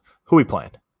 Here it is. Who are we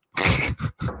playing?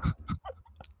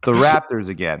 The Raptors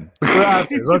again. Okay.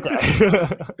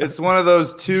 It's one of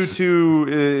those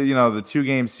the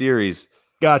 2-game series.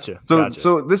 Gotcha.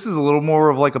 So this is a little more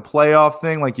of like a playoff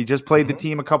thing. Like you just played the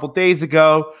team a couple days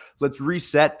ago. Let's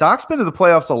reset. Doc's been to the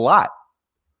playoffs a lot.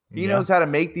 He knows how to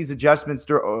make these adjustments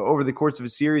over the course of a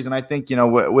series. And I think,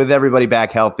 with everybody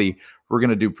back healthy, we're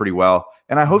going to do pretty well.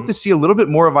 And I hope to see a little bit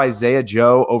more of Isaiah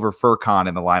Joe over Furkan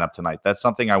in the lineup tonight. That's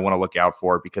something I want to look out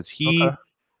for because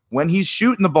when he's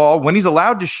shooting the ball, when he's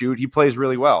allowed to shoot, he plays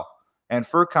really well. And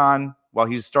Furkan, while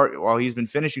he's been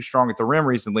finishing strong at the rim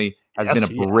recently, has been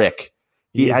a brick.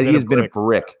 He has been a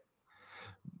brick.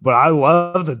 But I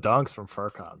love the dunks from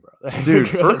Furkan, bro. Dude,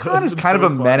 Furkan is kind of a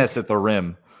menace at the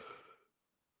rim.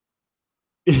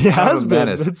 He has been.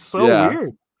 It's so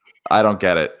weird. I don't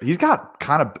get it.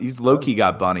 He's low-key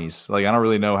got bunnies. Like, I don't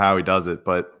really know how he does it,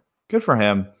 but good for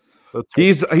him.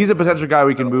 He's a potential guy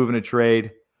we can move in a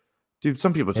trade. Dude,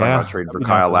 some people are talking about trading for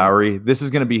Kyle Lowry. This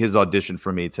is going to be his audition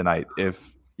for me tonight.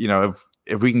 If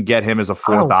we can get him as a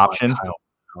 4th option,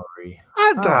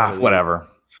 whatever.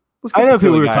 I know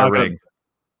people were talking.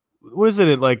 What is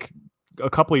it? Like a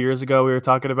couple of years ago, we were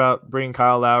talking about bringing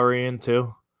Kyle Lowry in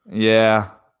too. Yeah,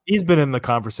 he's been in the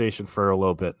conversation for a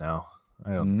little bit now.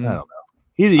 I don't know.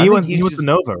 He went to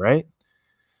Nova, right?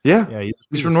 Yeah,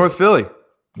 he's from North Philly.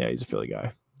 Yeah, he's a Philly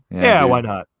guy. Yeah, why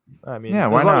not? I mean,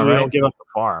 why not? We don't give up the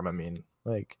farm. I mean,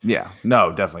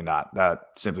 no, definitely not. That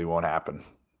simply won't happen.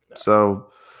 So,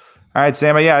 all right,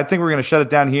 Sam. Yeah, I think we're going to shut it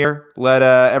down here. Let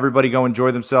everybody go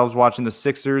enjoy themselves watching the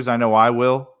Sixers. I know I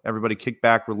will. Everybody kick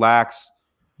back, relax,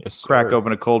 crack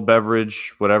open a cold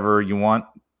beverage, whatever you want.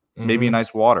 Maybe a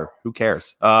nice water. Who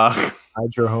cares? Hydro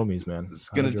homies, man. It's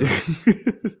going to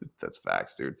do. That's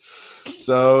facts, dude.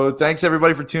 So thanks,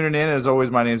 everybody, for tuning in. As always,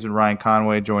 my name's been Ryan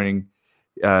Conway. Joining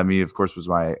me, of course, was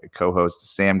my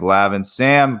co-host, Sam Glavin.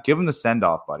 Sam, give him the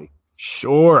send-off, buddy.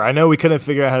 Sure. I know we couldn't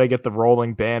figure out how to get the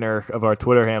rolling banner of our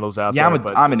Twitter handles out there.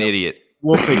 Yeah, I'm an idiot.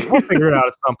 We'll figure it out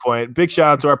at some point. Big shout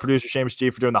out to our producer, Seamus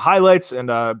G, for doing the highlights.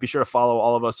 And be sure to follow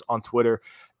all of us on Twitter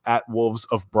at Wolves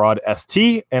of Broad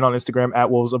ST and on Instagram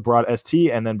at Wolves of Broad ST.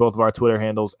 And then both of our Twitter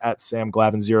handles at Sam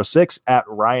Glavin06, at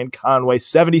Ryan Conway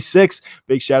 76.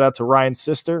 Big shout out to Ryan's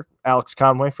sister, Alex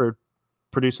Conway, for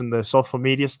producing the social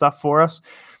media stuff for us.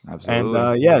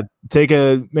 Absolutely.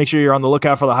 And make sure you're on the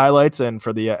lookout for the highlights and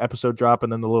for the episode drop,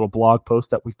 and then the little blog post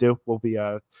that we do. We'll be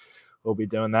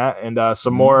doing that, and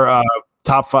some more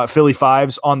top 5 Philly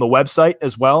fives on the website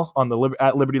as well, on the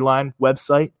at Liberty Line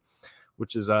website,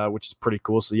 which is pretty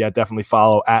cool. So yeah, definitely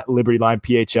follow at Liberty Line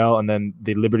PHL and then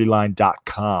the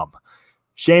libertyline.com.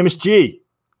 Seamus G,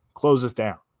 close us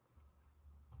down.